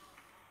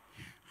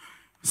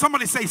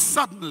 Somebody say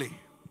suddenly.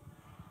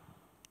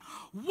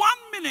 1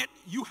 minute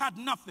you had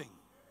nothing.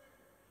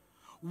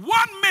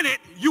 1 minute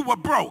you were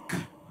broke.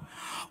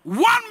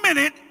 1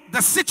 minute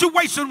the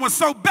situation was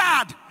so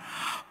bad.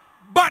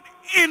 But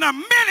in a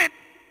minute,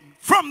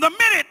 from the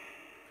minute,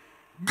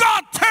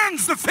 God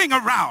turns the thing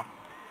around.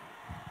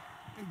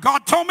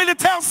 God told me to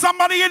tell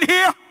somebody in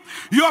here,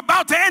 you're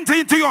about to enter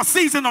into your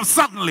season of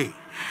suddenly.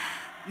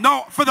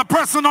 No, for the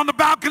person on the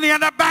balcony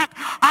and the back,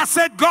 I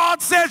said,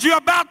 God says you're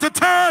about to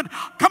turn,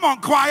 come on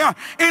choir,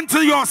 into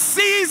your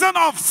season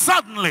of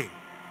suddenly.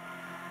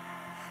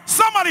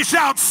 Somebody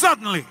shout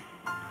suddenly.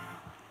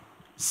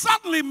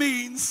 Suddenly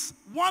means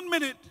 1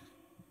 minute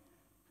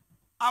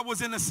I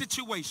was in a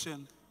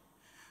situation,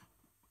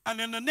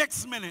 and in the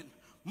next minute,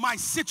 my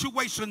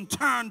situation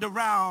turned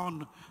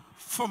around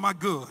for my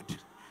good.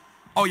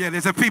 Oh yeah,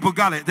 there's a few people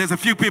got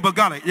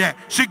it. Yeah,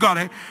 she got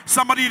it.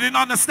 Somebody didn't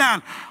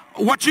understand.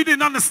 What you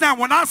didn't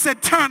understand, when I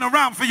said turn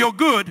around for your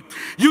good,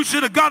 you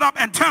should have got up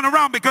and turned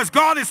around, because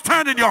God is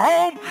turning your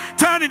home,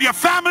 turning your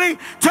family,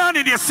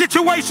 turning your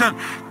situation.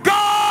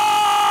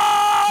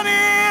 God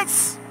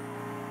is.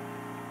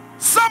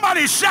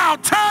 Somebody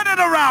shout, turn it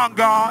around,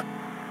 God.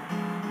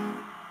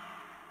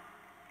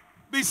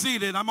 Be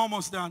seated. I'm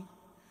almost done.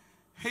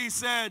 He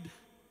said,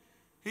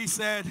 it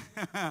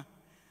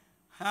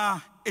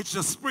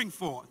shall spring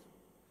forth.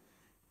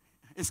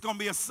 It's going to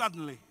be a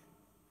suddenly.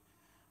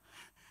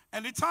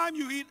 Anytime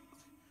you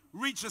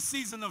reach a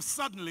season of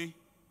suddenly,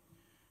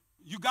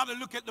 you got to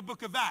look at the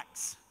book of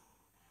Acts.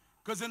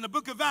 Because in the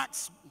book of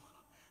Acts,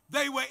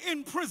 they were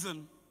in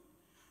prison,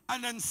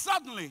 and then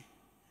suddenly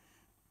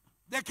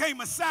there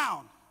came a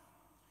sound,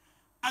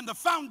 and the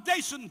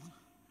foundation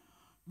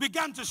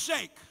began to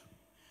shake,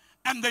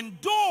 and then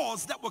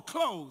doors that were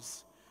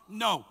closed.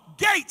 No,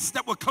 gates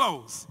that were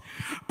closed.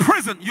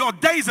 Prison, your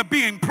days of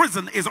being in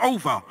prison is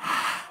over.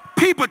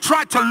 People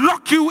tried to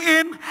lock you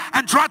in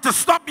and tried to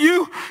stop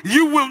you.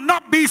 You will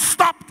not be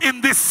stopped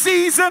in this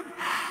season,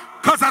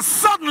 because a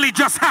suddenly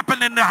just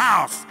happened in the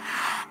house.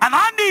 And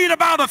I need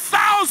about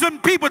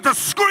 1,000 people to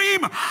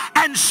scream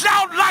and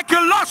shout like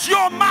you lost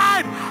your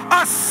mind.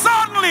 A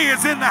suddenly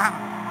is in the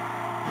house.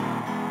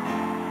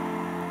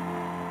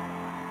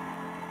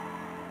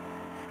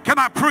 Can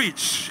I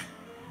preach?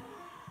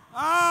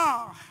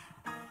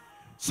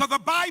 So the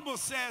Bible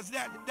says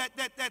that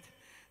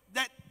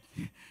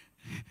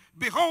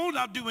behold,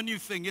 I'll do a new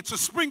thing. It's a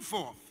spring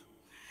forth.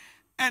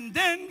 And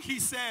then he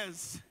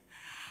says,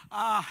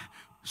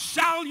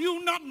 shall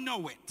you not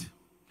know it?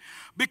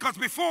 Because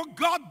before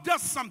God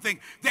does something,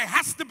 there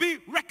has to be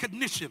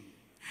recognition.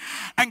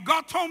 And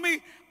God told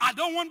me, I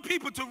don't want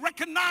people to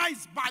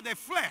recognize by their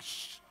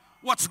flesh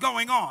what's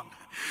going on.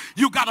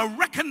 You got to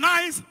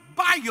recognize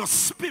by your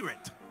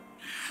spirit.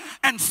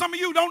 And some of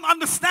you don't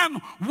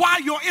understand why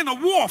you're in a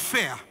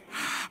warfare.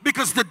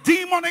 Because the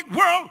demonic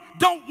world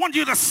don't want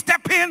you to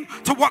step in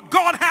to what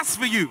God has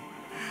for you.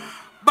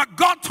 But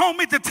God told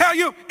me to tell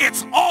you,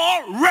 it's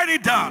already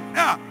done.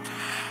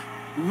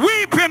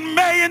 Weeping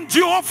may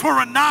endure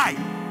for a night,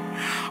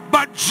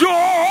 but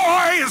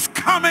joy is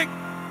coming.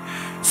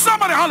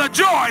 Somebody holler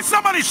joy.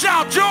 Somebody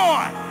shout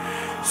joy.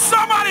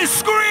 Somebody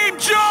scream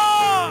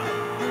joy.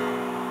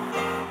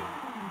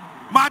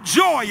 My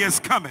joy is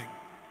coming.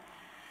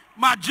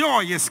 My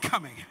joy is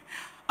coming.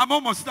 I'm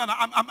almost done.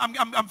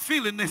 I'm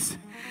feeling this.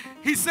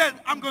 He said,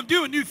 I'm going to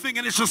do a new thing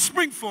and it shall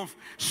spring forth.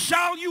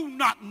 Shall you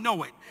not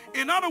know it?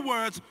 In other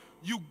words,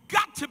 you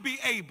got to be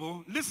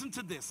able, listen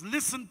to this,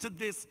 listen to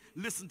this,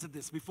 listen to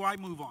this before I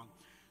move on.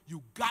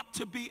 You got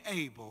to be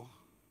able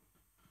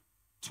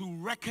to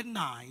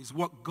recognize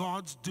what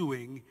God's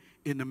doing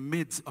in the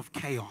midst of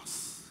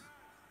chaos.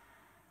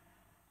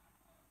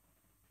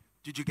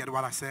 Did you get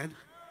what I said?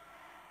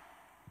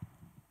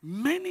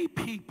 Many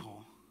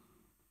people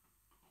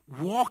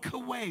walk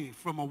away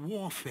from a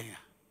warfare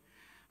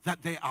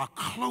that they are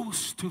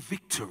close to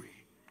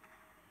victory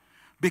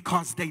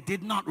because they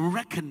did not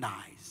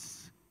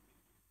recognize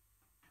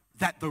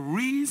that the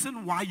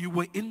reason why you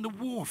were in the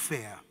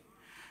warfare,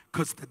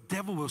 because the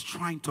devil was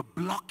trying to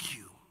block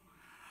you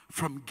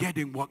from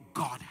getting what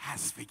God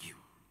has for you.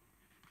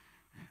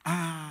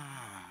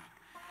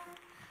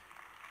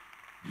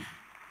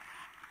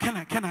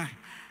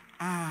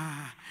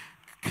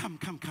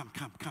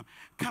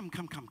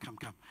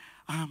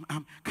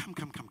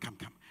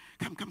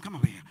 Come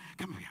over here.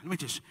 Let me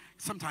just,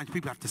 sometimes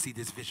people have to see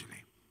this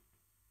visually.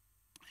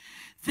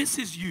 This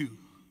is you.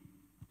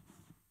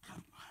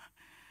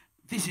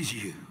 This is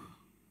you.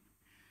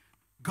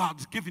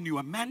 God's given you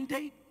a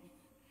mandate.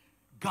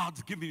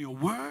 God's given you a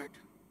word.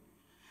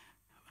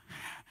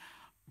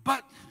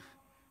 But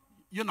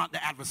you're not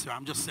the adversary,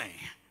 I'm just saying.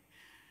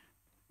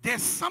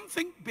 There's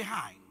something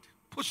behind.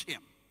 Push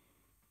him.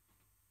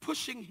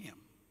 Pushing him.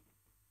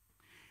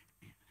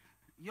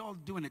 Y'all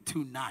doing it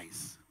too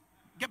nice.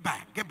 Get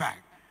back, get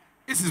back.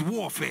 This is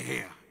warfare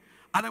here.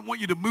 I don't want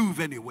you to move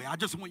anywhere. I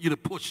just want you to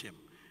push him.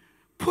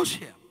 Push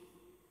him.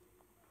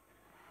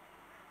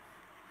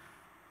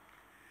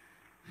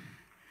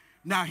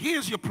 Now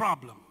here's your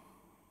problem.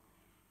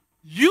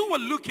 You were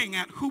looking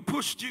at who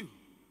pushed you.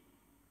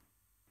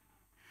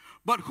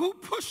 But who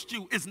pushed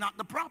you is not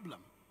the problem.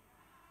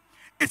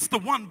 It's the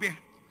one behind.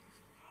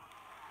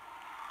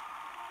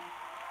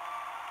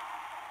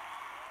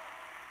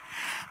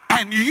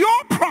 And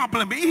your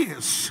problem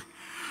is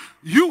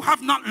you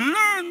have not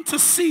learned to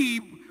see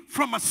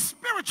from a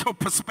spiritual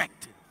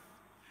perspective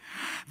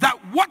that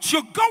what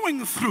you're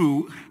going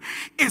through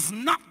is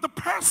not the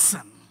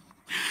person.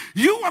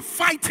 You are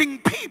fighting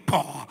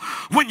people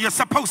when you're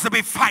supposed to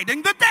be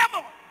fighting the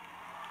devil.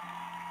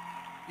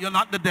 You're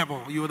not the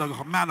devil. You're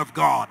the man of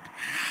God.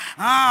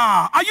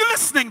 Are you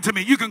listening to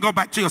me? You can go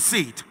back to your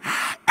seat.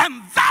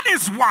 And that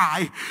is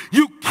why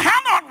you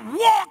cannot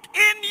walk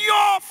in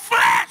your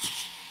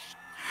flesh.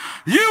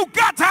 You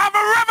got to have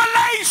a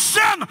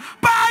revelation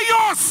by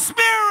your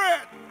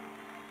spirit.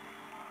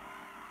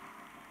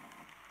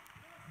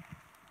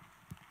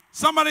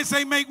 Somebody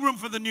say, make room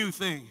for the new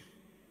thing.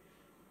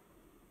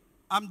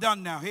 I'm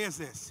done now. Here's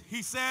this.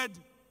 He said,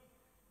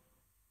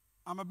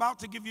 I'm about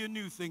to give you a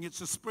new thing. It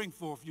shall spring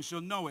forth. You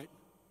shall know it.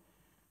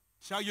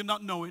 Shall you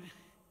not know it?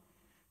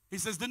 He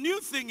says, the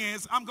new thing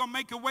is, I'm going to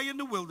make a way in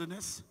the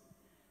wilderness,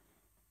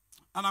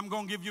 and I'm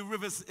going to give you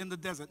rivers in the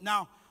desert.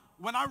 Now,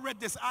 when I read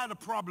this, I had a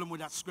problem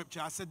with that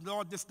scripture. I said,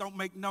 Lord, this don't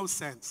make no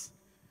sense.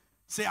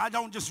 See, I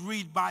don't just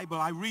read Bible.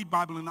 I read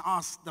Bible and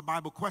ask the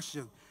Bible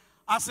question.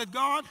 I said,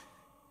 God,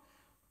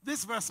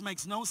 this verse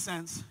makes no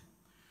sense.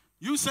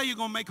 You say you're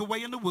going to make a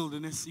way in the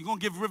wilderness. You're going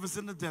to give rivers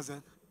in the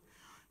desert.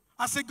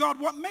 I said, God,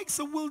 what makes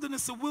a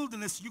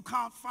wilderness, you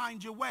can't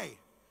find your way.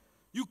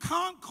 You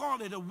can't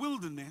call it a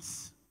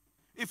wilderness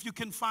if you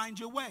can find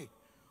your way.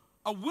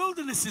 A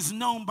wilderness is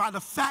known by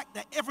the fact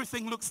that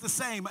everything looks the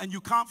same and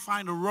you can't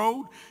find a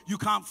road, you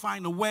can't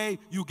find a way,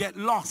 you get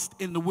lost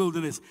in the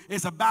wilderness.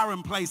 It's a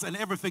barren place and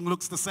everything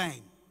looks the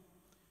same.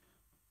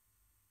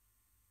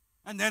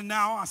 And then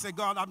now I said,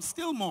 God, I'm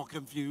still more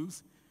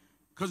confused.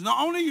 Because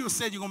not only you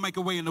said you're going to make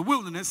a way in the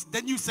wilderness,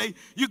 then you say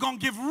you're going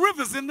to give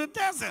rivers in the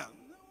desert.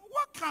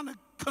 What kind of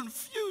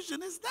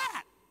confusion is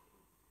that?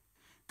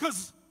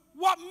 Because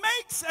what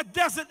makes a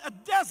desert,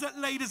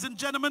 ladies and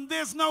gentlemen,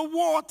 there's no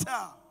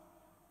water.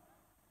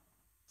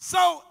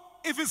 So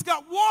if it's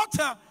got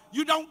water,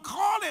 you don't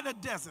call it a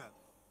desert.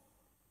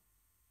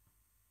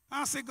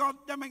 I said, God,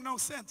 that makes no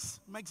sense.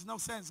 It makes no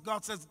sense.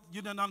 God says,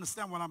 you didn't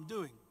understand what I'm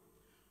doing.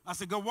 I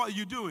said, God, what are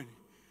you doing?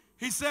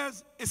 He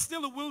says, it's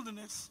still a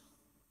wilderness.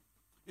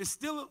 It's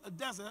still a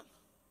desert.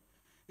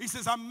 He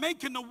says, I'm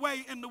making a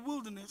way in the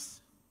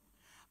wilderness,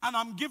 and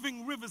I'm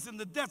giving rivers in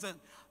the desert.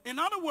 In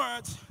other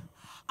words,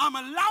 I'm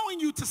allowing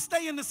you to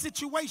stay in the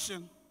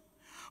situation,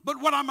 But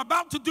what I'm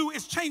about to do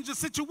is change the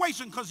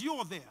situation because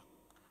you're there.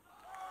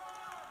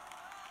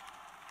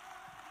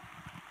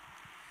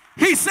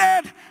 He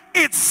said,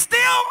 it's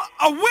still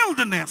a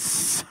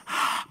wilderness,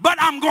 but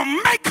I'm going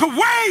to make a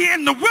way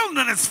in the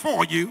wilderness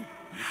for you.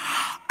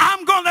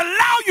 I'm going to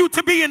allow you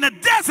to be in the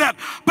desert,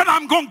 but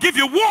I'm going to give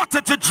you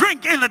water to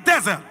drink in the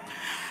desert.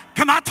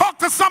 Can I talk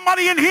to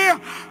somebody in here?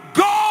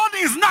 God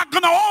is not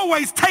going to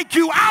always take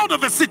you out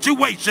of a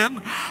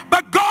situation,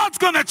 but God's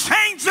going to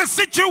change the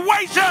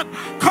situation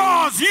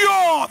because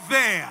you're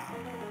there.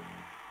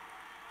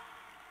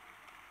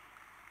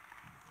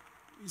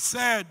 He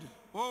said,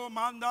 oh,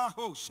 manda,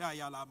 oh,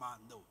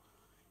 shayalamando.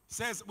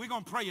 Says, we're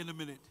going to pray in a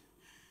minute.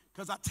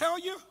 Because I tell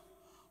you,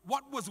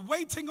 what was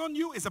waiting on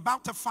you is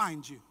about to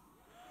find you.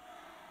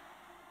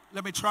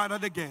 Let me try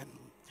that again.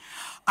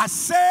 I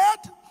said,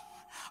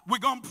 we're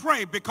going to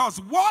pray because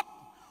what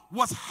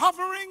was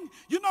hovering,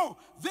 you know,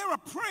 there are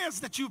prayers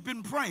that you've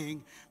been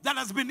praying that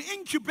has been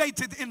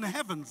incubated in the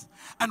heavens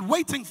and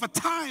waiting for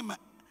time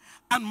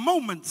and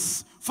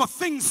moments for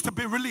things to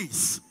be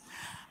released.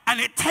 And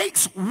it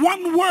takes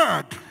one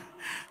word.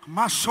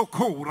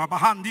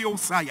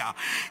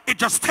 It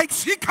just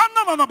takes one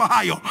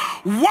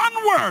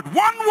word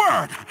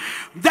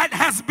that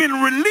has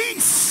been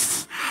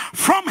released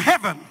from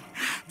heaven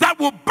that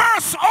will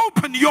burst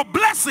open your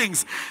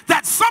blessings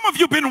that some of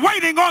you have been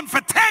waiting on for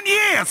 10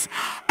 years.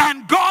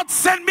 And God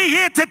sent me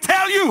here to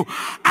tell you,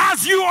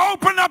 as you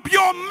open up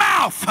your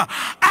mouth,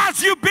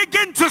 as you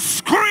begin to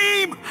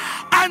scream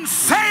and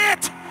say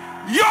it,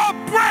 your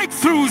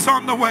breakthrough's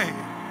on the way.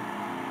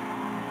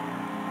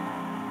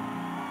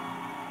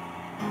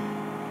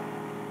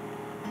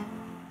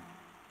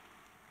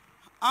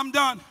 I'm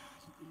done.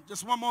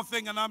 Just one more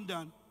thing and I'm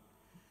done.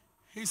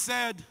 He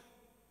said,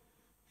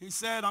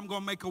 I'm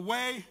going to make a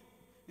way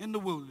in the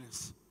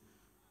wilderness.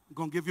 I'm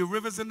going to give you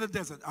rivers in the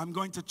desert. I'm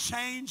going to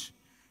change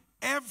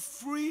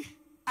every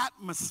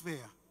atmosphere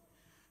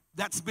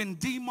that's been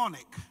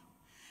demonic.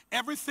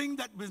 Everything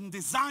that's been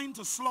designed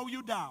to slow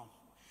you down.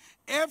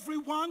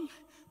 Everyone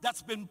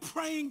that's been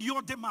praying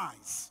your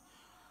demise.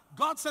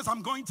 God says,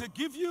 I'm going to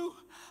give you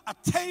a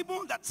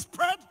table that's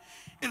spread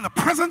in the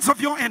presence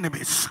of your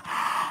enemies.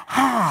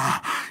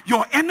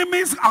 Your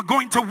enemies are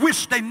going to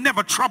wish they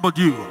never troubled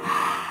you.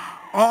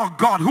 Oh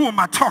God, who am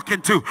I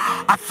talking to?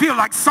 I feel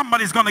like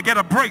somebody's going to get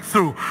a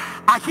breakthrough.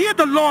 I hear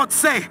the Lord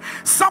say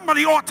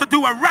somebody ought to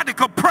do a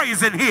radical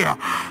praise in here,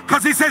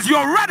 because he says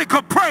your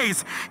radical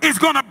praise is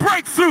going to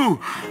break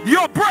through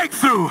your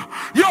breakthrough.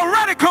 Your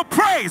radical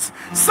praise.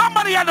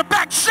 Somebody at the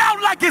back,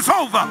 shout like it's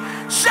over.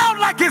 Shout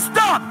like it's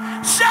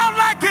done. Shout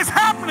like it's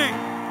happening.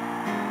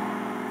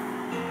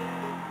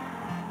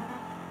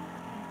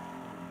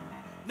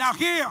 Now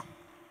here,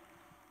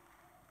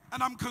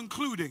 and I'm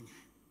concluding.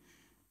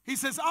 He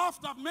says,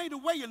 after I've made a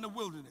way in the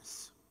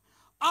wilderness,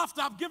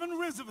 after I've given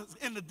rivers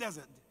in the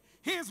desert,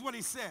 here's what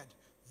he said.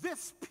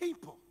 This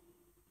people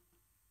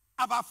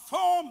have I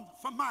formed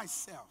for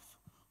myself.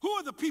 Who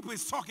are the people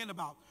he's talking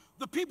about?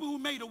 The people who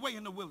made a way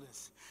in the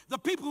wilderness. The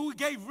people who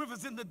gave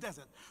rivers in the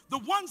desert. The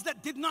ones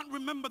that did not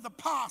remember the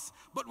past,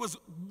 but was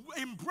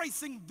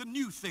embracing the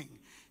new thing.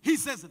 He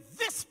says,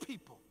 this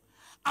people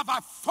have I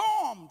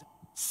formed,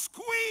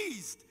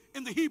 squeezed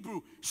in the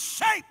Hebrew,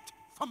 shaped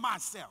for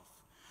myself.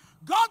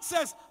 God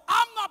says,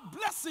 I'm not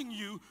blessing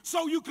you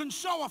so you can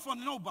show off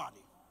on nobody.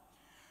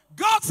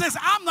 God says,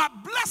 I'm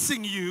not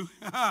blessing you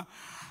and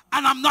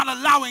I'm not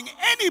allowing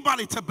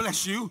anybody to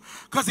bless you,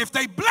 because if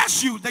they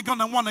bless you, they're going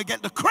to want to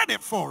get the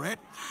credit for it.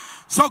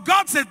 So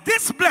God said,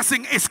 this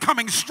blessing is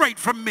coming straight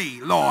from me,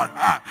 Lord.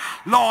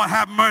 Lord,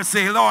 have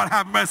mercy. Lord,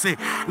 have mercy.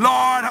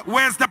 Lord,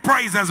 where's the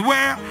praises?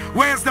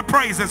 Where's the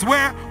praises?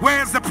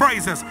 Where's the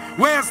praises?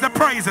 Where's the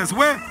praises?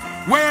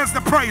 Where's the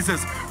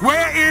praises?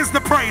 Where is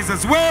the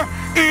praises? Where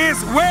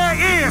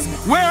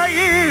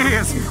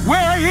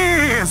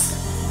is?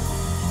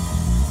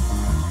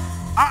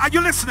 Are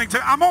you listening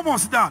to? I'm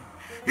almost done.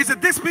 He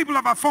said, this people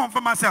have I formed for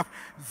myself.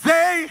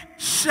 They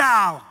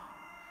shall,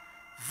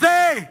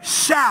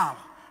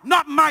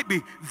 not might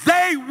be,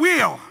 they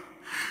will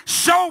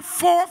show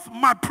forth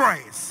my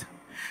praise.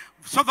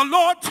 So the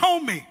Lord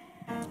told me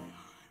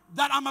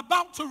that I'm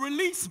about to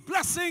release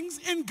blessings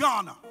in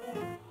Ghana.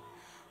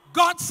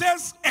 God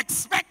says,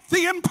 expect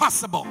the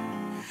impossible.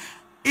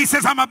 He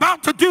says, I'm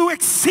about to do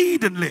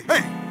exceedingly,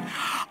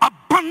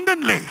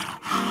 abundantly.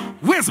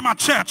 Where's my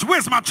church?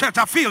 Where's my church?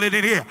 I feel it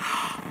in here.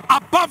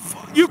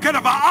 Above you could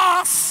ever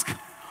ask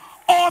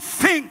or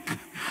think,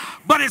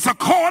 but it's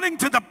according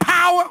to the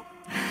power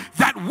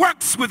that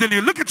works within you.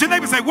 Look at your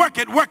neighbor and say, work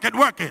it, work it,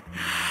 work it.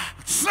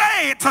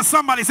 Say it to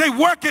somebody. Say,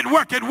 work it,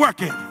 work it,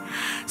 work it.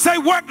 Say,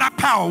 work that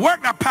power,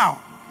 work that power.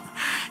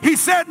 He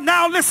said,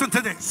 now listen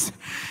to this.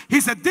 He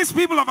said, this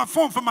people have I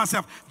formed for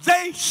myself.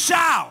 They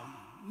shall,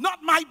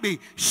 not might be,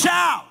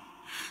 shall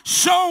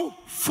show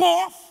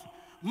forth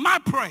my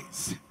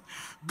praise.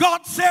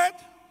 God said,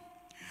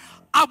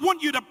 I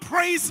want you to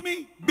praise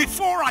me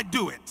before I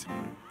do it.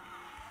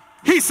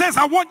 He says,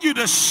 I want you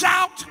to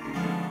shout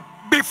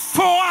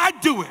before I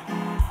do it.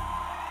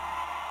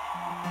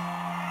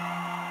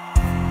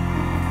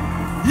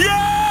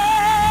 Yeah!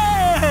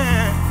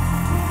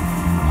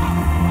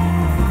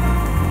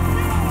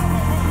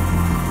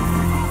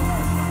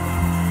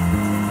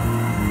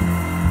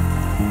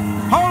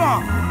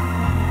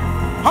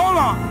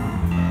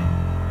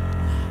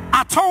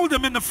 told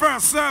them in the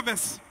first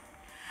service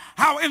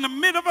how in the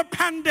middle of a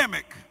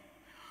pandemic,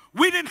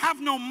 we didn't have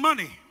no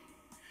money.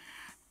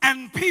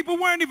 And people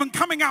weren't even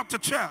coming out to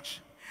church.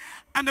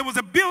 And there was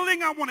a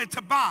building I wanted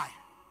to buy.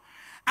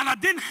 And I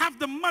didn't have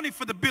the money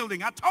for the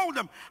building. I told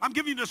them, I'm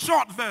giving you the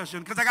short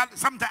version because I got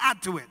something to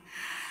add to it.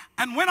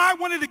 And when I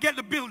wanted to get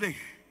the building,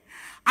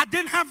 I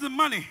didn't have the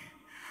money.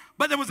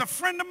 But there was a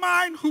friend of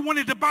mine who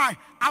wanted to buy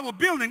our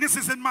building. This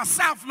is in my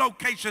south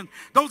location.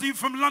 Those of you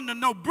from London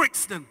know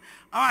Brixton,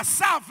 our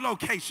south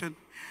location.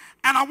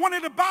 And I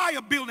wanted to buy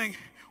a building.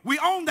 We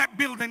owned that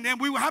building,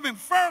 and we were having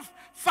 5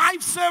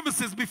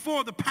 services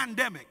before the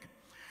pandemic.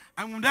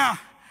 And I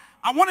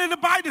wanted to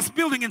buy this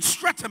building in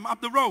Streatham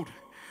up the road.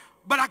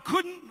 But I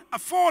couldn't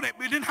afford it.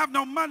 We didn't have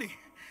no money.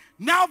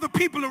 Now the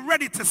people are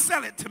ready to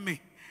sell it to me.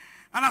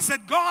 And I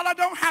said, God, I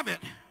don't have it.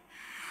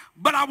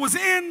 But I was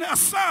in a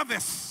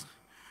service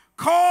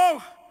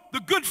called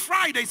the Good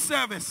Friday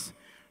service,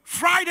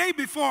 Friday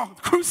before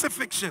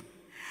crucifixion.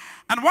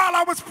 And while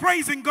I was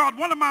praising God,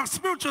 one of my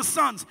spiritual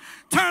sons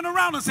turned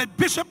around and said,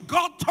 Bishop,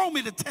 God told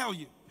me to tell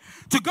you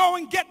to go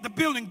and get the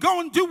building.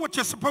 Go and do what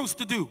you're supposed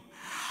to do.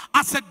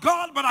 I said,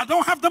 God, but I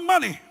don't have the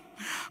money.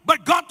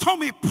 But God told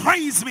me,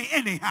 praise me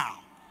anyhow.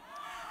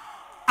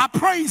 I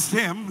praised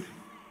him.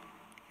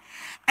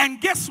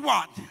 And guess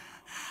what?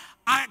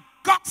 I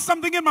got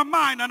something in my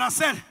mind, and I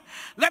said,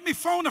 let me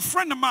phone a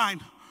friend of mine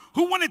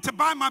who wanted to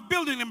buy my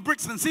building in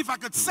Brixton, see if I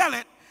could sell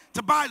it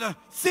to buy the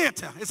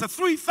theater. It's a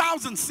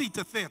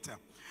 3,000-seater theater.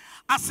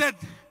 I said,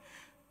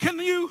 can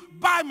you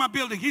buy my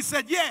building? He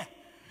said, yeah.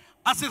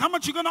 I said, how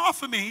much you going to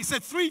offer me? He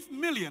said, $3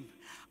 million.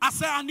 I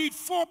said, I need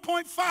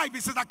 4.5. He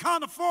says, I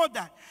can't afford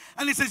that.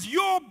 And he says,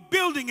 your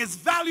building is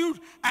valued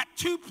at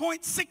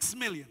 2.6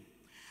 million.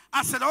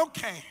 I said,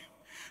 okay.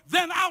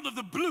 Then out of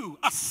the blue,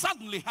 a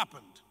suddenly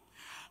happened.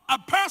 A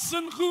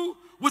person who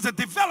was a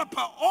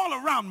developer all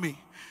around me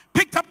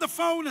picked up the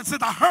phone and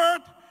said, I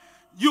heard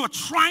you're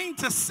trying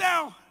to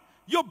sell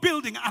your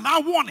building and I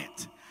want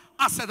it.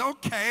 I said,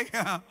 okay.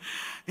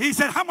 He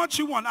said, how much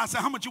you want? I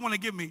said, how much you want to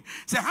give me? He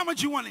said, how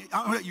much you want?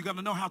 You got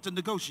to know how to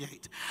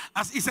negotiate.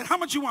 He said, how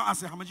much you want? I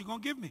said, how much you going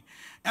to give me?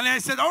 And then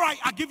he said, all right,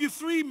 I'll give you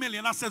 $3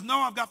 million. I said, no,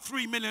 I've got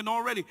 $3 million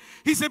already.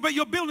 He said, but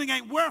your building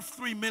ain't worth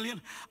 $3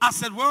 million. I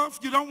said, well, if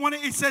you don't want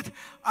it, he said,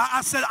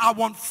 I said, I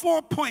want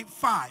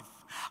 4.5.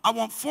 I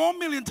want $4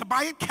 million to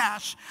buy it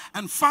cash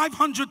and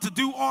 $500 to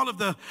do all of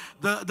the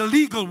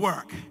legal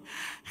work.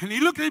 And he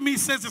looked at me and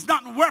says, it's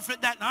not worth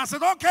it that. And I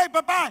said, okay,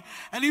 bye-bye.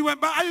 And he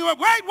went, wait.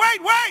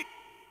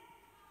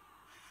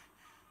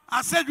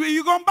 I said, well,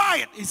 you going to buy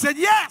it? He said,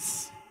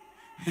 yes.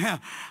 Yeah.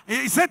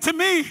 He said to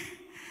me,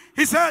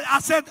 I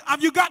said,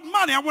 have you got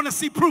money? I want to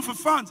see proof of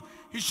funds.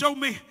 He showed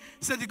me, he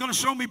said, you're going to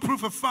show me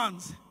proof of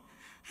funds.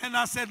 And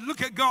I said,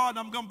 look at God,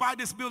 I'm going to buy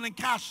this building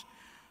cash.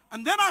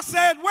 And then I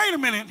said, wait a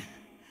minute.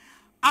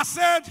 I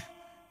said,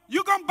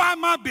 you're going to buy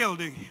my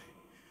building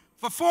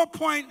for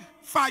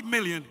 $4.5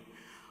 million,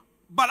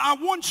 but I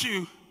want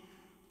you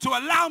to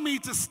allow me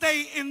to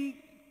stay in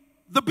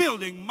the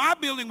building, my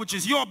building, which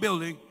is your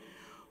building,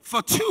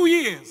 for 2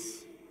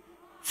 years,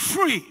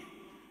 free.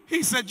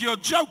 He said, you're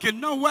joking,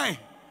 no way.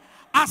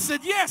 I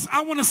said, yes,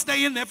 I want to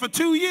stay in there for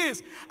 2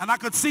 years. And I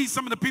could see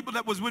some of the people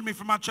that was with me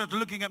from my church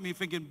looking at me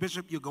thinking,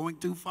 Bishop, you're going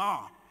too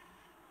far.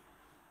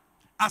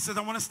 I said,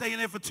 I want to stay in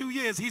there for 2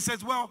 years. He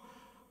says, well,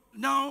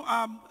 no,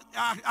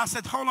 I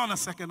said, hold on a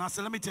second. I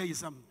said, let me tell you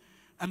something.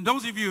 And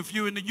those of you, if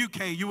you're in the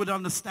UK, you would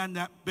understand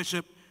that,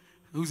 Bishop,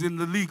 who's in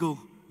the legal,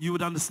 you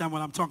would understand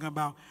what I'm talking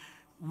about.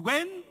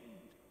 When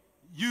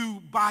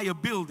you buy a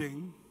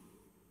building,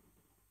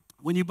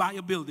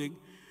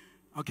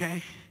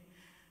 okay,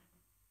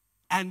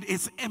 and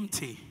it's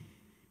empty,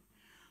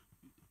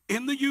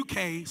 in the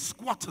UK,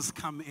 squatters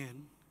come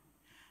in,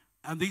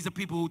 and these are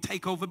people who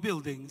take over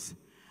buildings,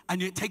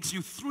 and it takes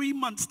you 3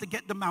 months to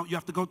get them out. You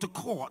have to go to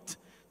court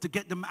to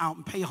get them out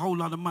and pay a whole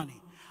lot of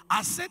money.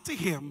 I said to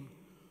him,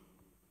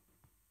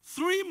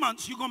 3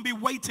 months you're going to be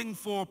waiting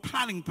for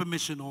planning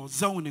permission or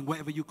zoning,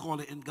 whatever you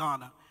call it in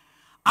Ghana.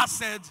 I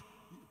said,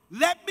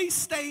 let me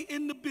stay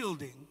in the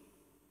building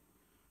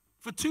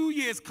for 2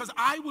 years because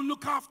I will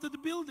look after the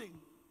building.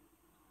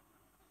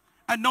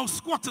 And no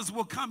squatters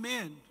will come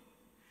in.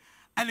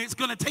 And it's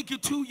going to take you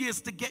 2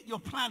 years to get your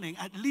planning.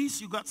 At least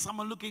you got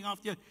someone looking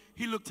after you.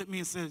 He looked at me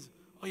and says,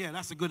 oh yeah,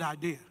 that's a good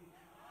idea.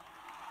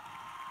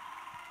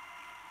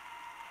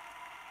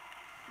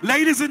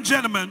 Ladies and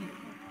gentlemen,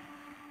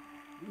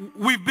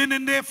 we've been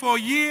in there for a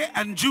year,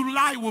 and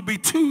July will be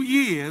 2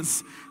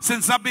 years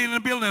since I've been in the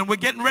building. We're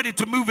getting ready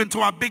to move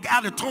into our big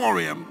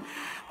auditorium.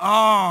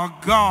 Oh,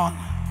 God.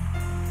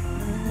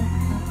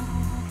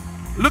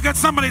 Look at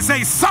somebody and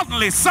say,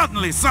 suddenly,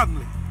 suddenly,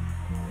 suddenly.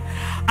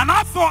 And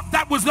I thought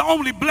that was the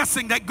only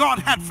blessing that God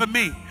had for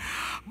me.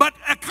 But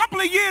a couple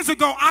of years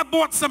ago, I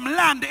bought some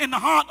land in the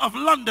heart of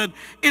London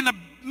in the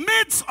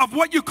midst of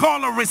what you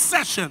call a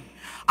recession.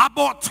 I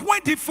bought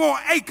 24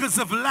 acres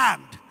of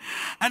land.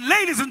 And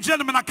ladies and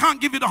gentlemen, I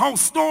can't give you the whole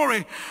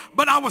story,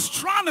 but I was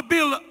trying to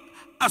build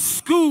a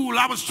school.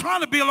 I was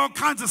trying to build all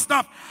kinds of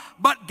stuff.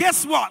 But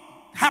guess what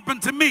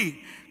happened to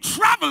me?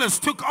 travelers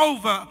took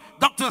over.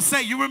 Dr.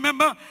 Say, you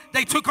remember?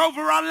 They took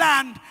over our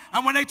land,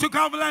 and when they took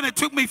over land, it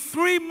took me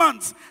 3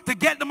 months to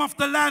get them off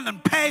the land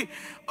and pay.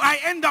 I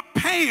end up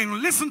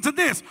paying, listen to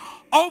this,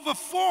 over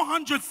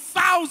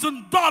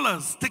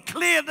 $400,000 to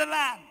clear the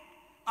land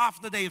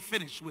after they had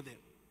finished with it.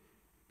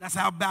 That's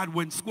how bad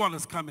when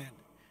squatters come in.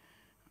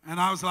 And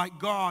I was like,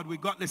 God, we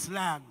got this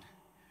land.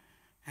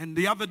 And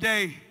the other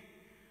day,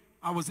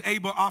 I was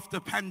able, after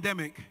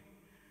pandemic,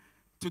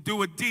 to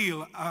do a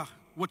deal,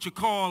 what you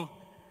call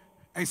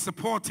a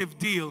supportive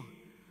deal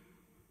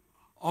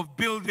of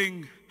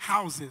building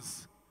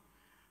houses.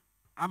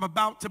 I'm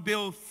about to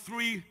build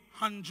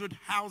 300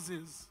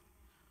 houses,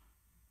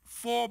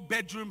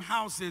 4-bedroom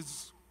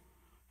houses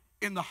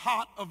in the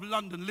heart of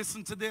London.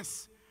 Listen to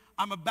this.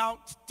 I'm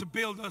about to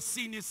build a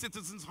senior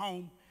citizens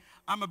home.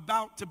 I'm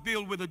about to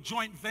build with a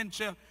joint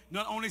venture,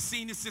 not only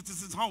senior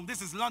citizens home.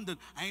 This is London.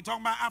 I ain't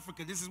talking about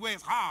Africa. This is where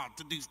it's hard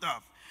to do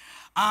stuff.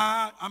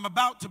 I'm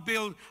about to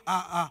build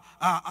a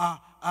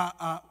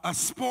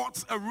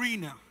sports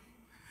arena.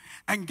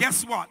 And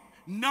guess what?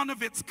 None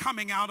of it's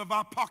coming out of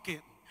our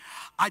pocket.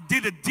 I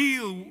did a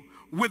deal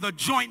with a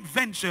joint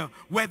venture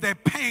where they're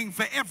paying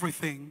for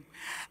everything.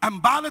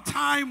 And by the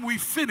time we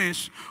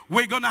finish,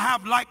 we're going to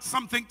have like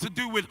something to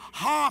do with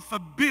half a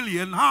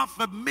billion, of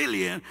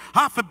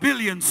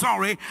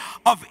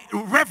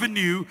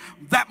revenue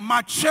that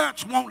my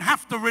church won't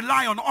have to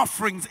rely on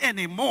offerings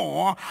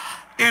anymore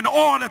in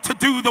order to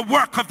do the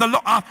work of the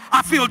Lord.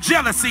 I feel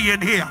jealousy in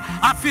here.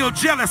 I feel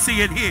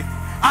jealousy in here.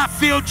 I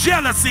feel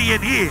jealousy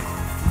in here.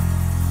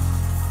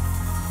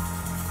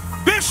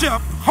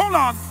 Bishop, hold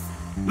on.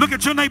 Look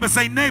at your neighbor.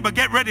 Say, neighbor,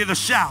 get ready to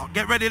shout.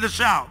 Get ready to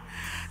shout.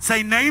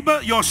 Say,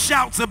 neighbor, your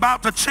shout's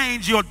about to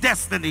change your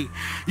destiny.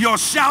 Your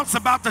shout's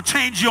about to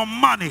change your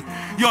money.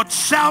 Your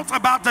shout's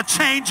about to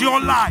change your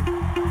life.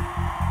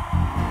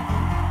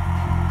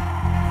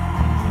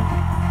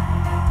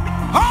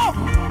 Oh!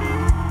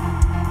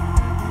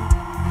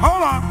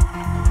 Hold on.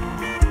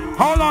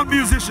 Hold on,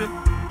 musician.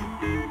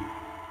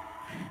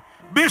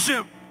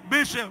 Bishop.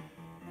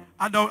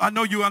 I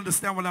know you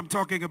understand what I'm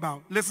talking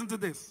about. Listen to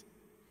this.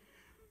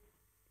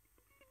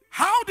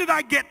 How did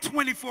I get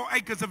 24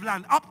 acres of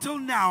land? Up till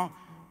now,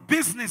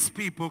 business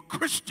people,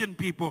 Christian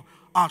people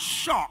are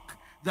shocked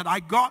that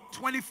I got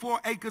 24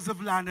 acres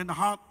of land in the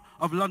heart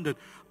of London.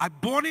 I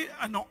bought it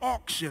in an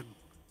auction.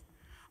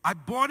 I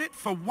bought it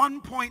for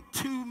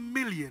 1.2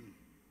 million.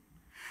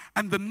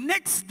 And the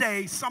next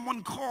day,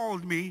 someone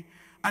called me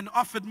and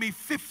offered me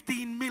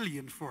 15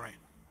 million for it.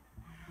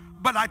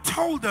 But I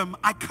told them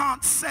I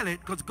can't sell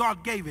it because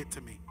God gave it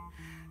to me.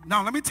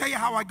 Now, let me tell you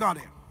how I got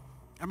it.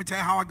 Let me tell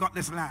you how I got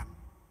this land.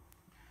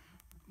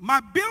 My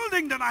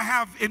building that I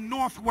have in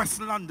northwest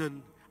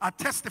London, I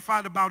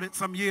testified about it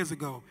some years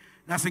ago.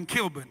 That's in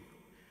Kilburn.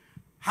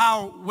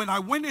 How when I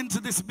went into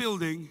this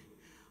building,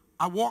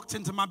 I walked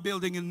into my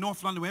building in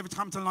North London. Every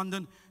time to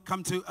London,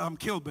 come to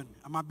Kilburn,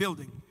 my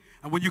building.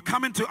 And when you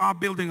come into our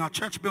building, our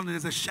church building,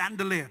 there's a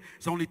chandelier.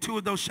 There's only 2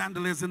 of those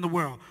chandeliers in the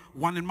world.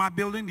 One in my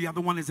building, the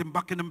other one is in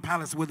Buckingham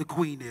Palace where the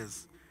Queen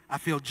is. I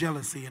feel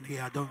jealousy in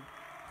here, I don't.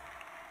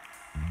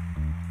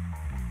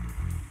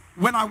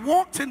 When I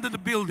walked into the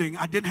building,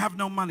 I didn't have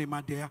no money,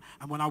 my dear.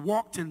 And when I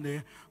walked in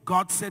there,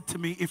 God said to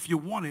me, if you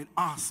want it,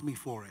 ask me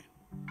for it.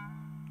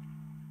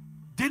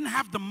 Didn't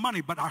have the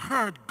money, but I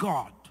heard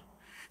God.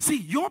 See,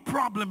 your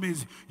problem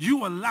is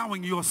you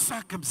allowing your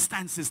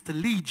circumstances to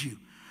lead you.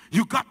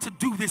 You got to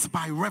do this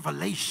by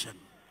revelation.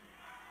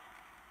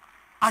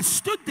 I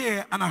stood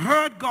there and I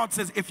heard God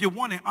says, if you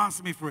want it,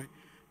 ask me for it.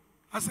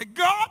 I said,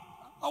 God,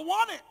 I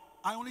want it.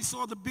 I only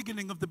saw the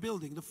beginning of the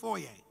building, the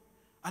foyer.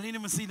 I didn't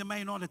even see the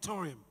main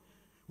auditorium.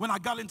 When I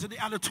got into the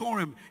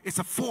auditorium, it's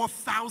a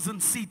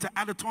 4,000-seater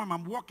auditorium.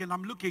 I'm walking,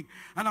 I'm looking,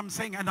 and I'm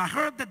saying, and I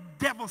heard the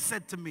devil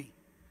said to me,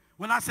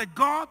 when I said,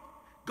 God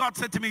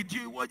said to me,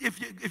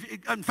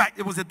 in fact,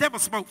 it was the devil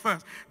spoke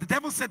first. The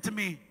devil said to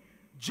me,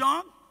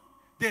 John,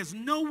 there's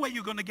no way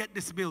you're going to get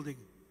this building.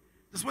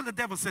 This is what the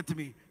devil said to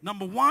me.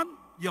 Number one,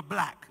 you're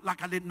black.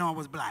 Like I didn't know I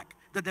was black.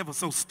 The devil's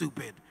so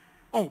stupid.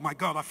 Oh, my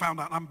God, I found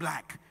out I'm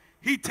black.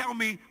 He tell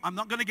me I'm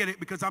not going to get it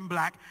because I'm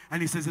black.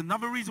 And he says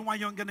another reason why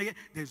you aren't going to get it,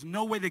 there's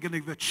no way they're going to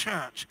give a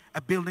church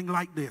a building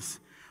like this.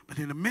 But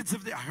in the midst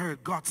of it, I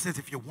heard God says,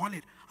 if you want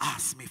it,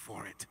 ask me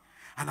for it.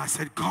 And I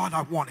said, God,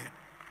 I want it.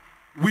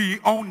 We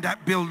own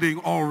that building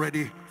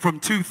already from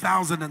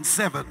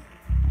 2007.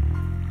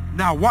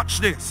 Now watch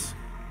this.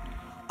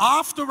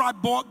 After I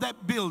bought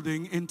that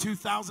building in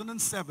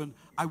 2007,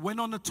 I went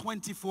on the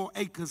 24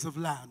 acres of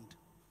land.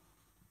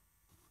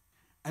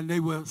 And they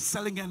were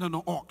selling it in an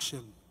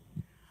auction.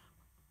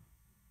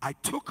 I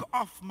took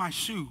off my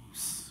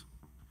shoes,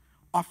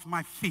 off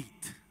my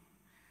feet,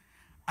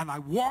 and I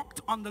walked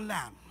on the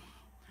land.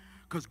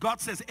 Because God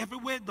says,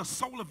 everywhere the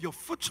sole of your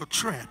foot shall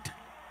tread,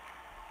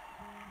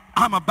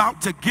 I'm about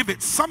to give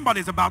it.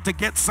 Somebody's about to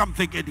get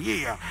something in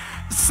here.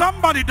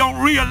 Somebody don't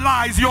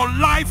realize your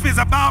life is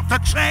about to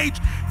change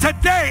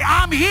today.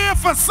 I'm here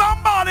for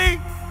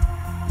somebody.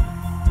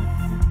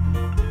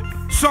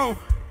 So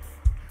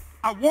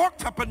I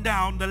walked up and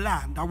down the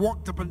land.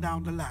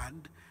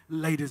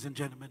 ladies and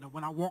gentlemen. And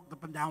when I walked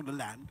up and down the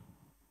land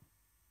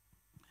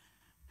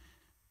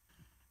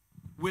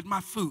with my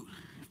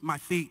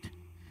feet,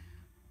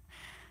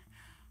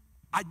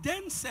 I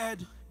then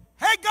said,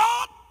 hey,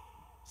 God.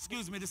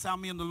 Excuse me, this is how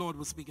me and the Lord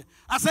were speaking.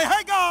 I say,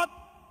 hey, God,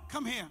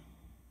 come here.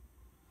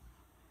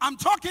 I'm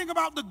talking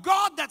about the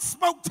God that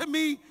spoke to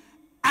me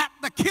at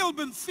the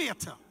Kilburn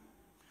Theater.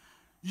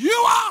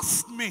 You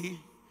asked me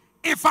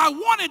if I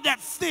wanted that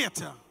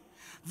theater.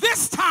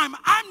 This time,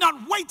 I'm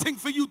not waiting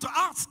for you to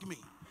ask me.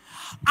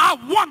 I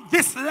want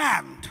this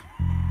land.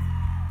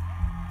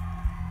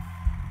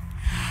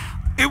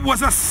 It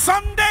was a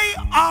Sunday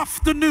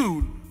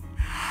afternoon.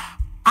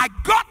 I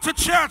got to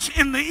church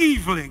in the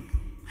evening.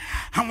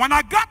 And when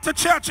I got to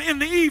church in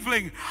the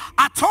evening,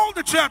 I told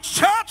the church,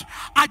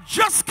 I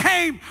just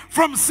came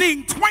from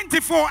seeing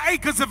 24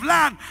 acres of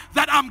land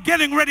that I'm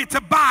getting ready to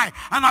buy.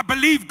 And I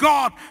believe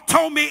God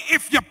told me,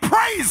 if you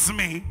praise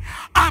me,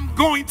 I'm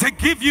going to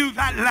give you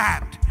that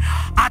land.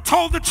 I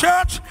told the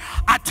church,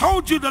 I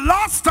told you the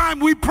last time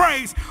we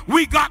praised,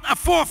 we got a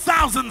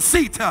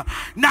 4,000-seater.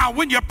 Now,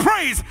 when you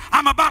praise,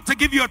 I'm about to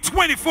give you a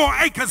 24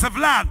 acres of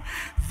land.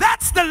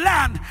 That's the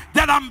land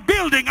that I'm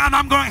building, and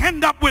I'm going to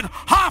end up with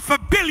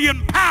 £500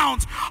 million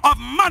of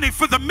money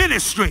for the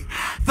ministry.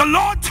 The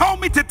Lord told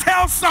me to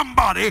tell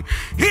somebody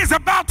he's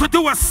about to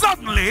do a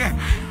suddenly,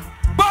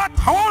 but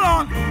hold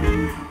on.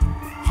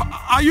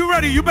 Are you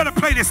ready? You better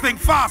play this thing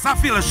fast. I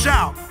feel a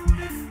shout.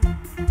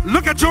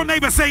 Look at your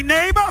neighbor. Say,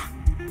 neighbor.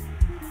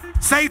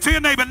 Say to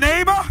your neighbor,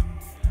 neighbor,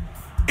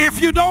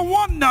 if you don't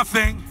want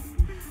nothing,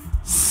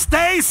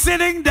 stay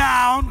sitting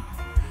down,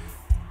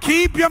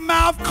 keep your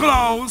mouth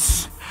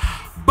closed,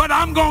 but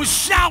I'm going to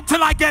shout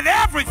till I get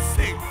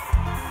everything.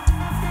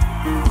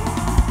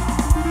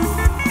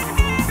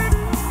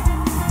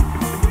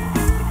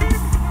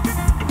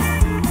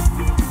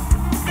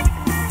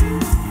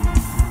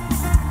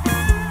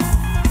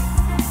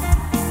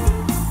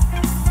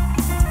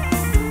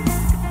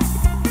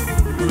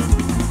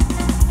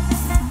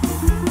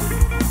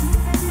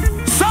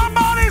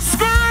 Somebody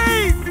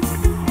scream.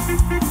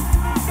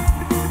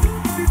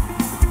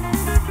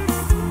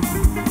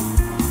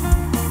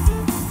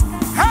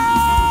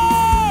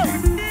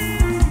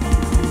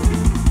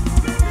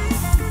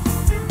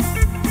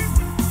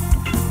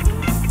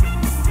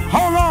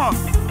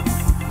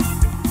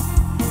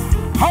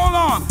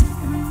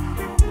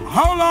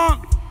 Hold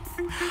on.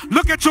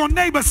 Look at your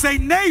neighbor. Say,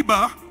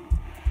 neighbor.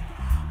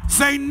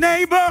 Say,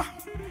 neighbor.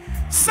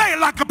 Say it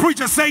like a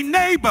preacher. Say,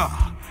 neighbor.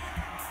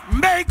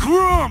 Make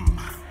room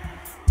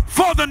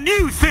for the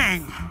new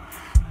thing.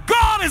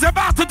 God is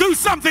about to do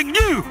something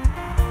new.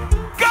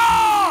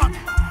 God,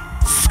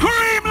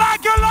 scream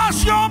like you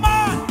lost your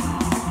mind.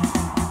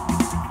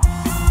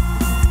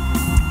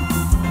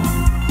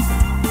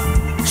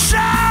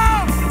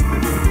 Shout.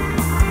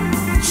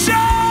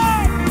 Shout.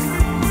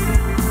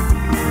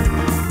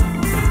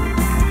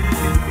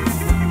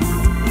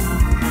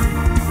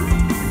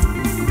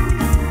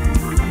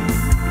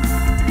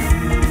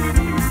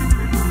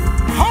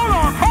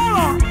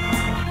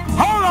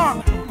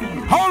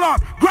 Hold on.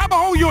 Grab a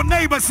hold of your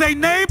neighbor. Say,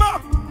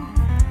 neighbor.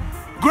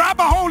 Grab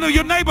a hold of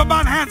your neighbor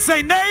by the hand.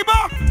 Say,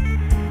 neighbor.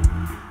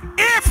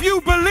 If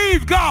you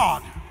believe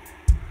God,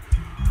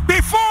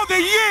 before the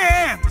year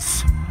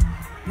ends,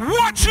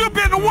 what you've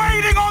been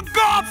waiting on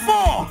God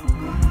for,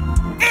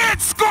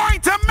 it's going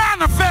to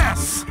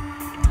manifest.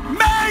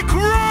 Make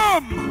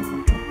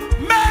room.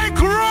 Make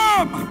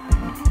room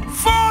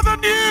for the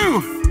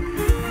new.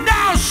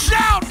 Now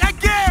shout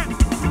again.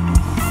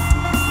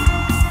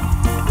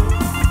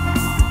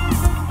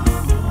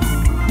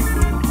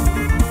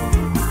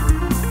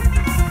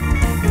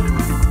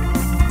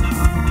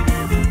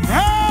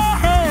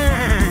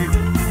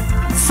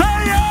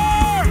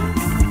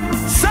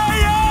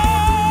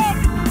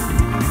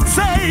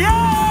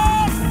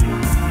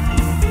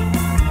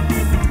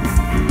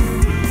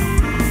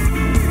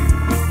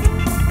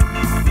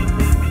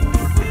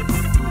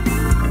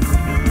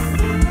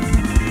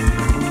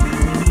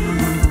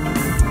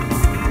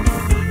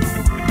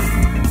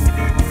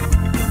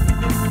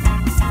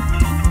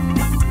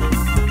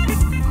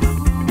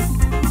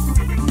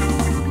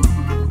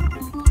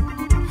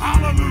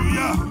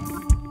 Hallelujah.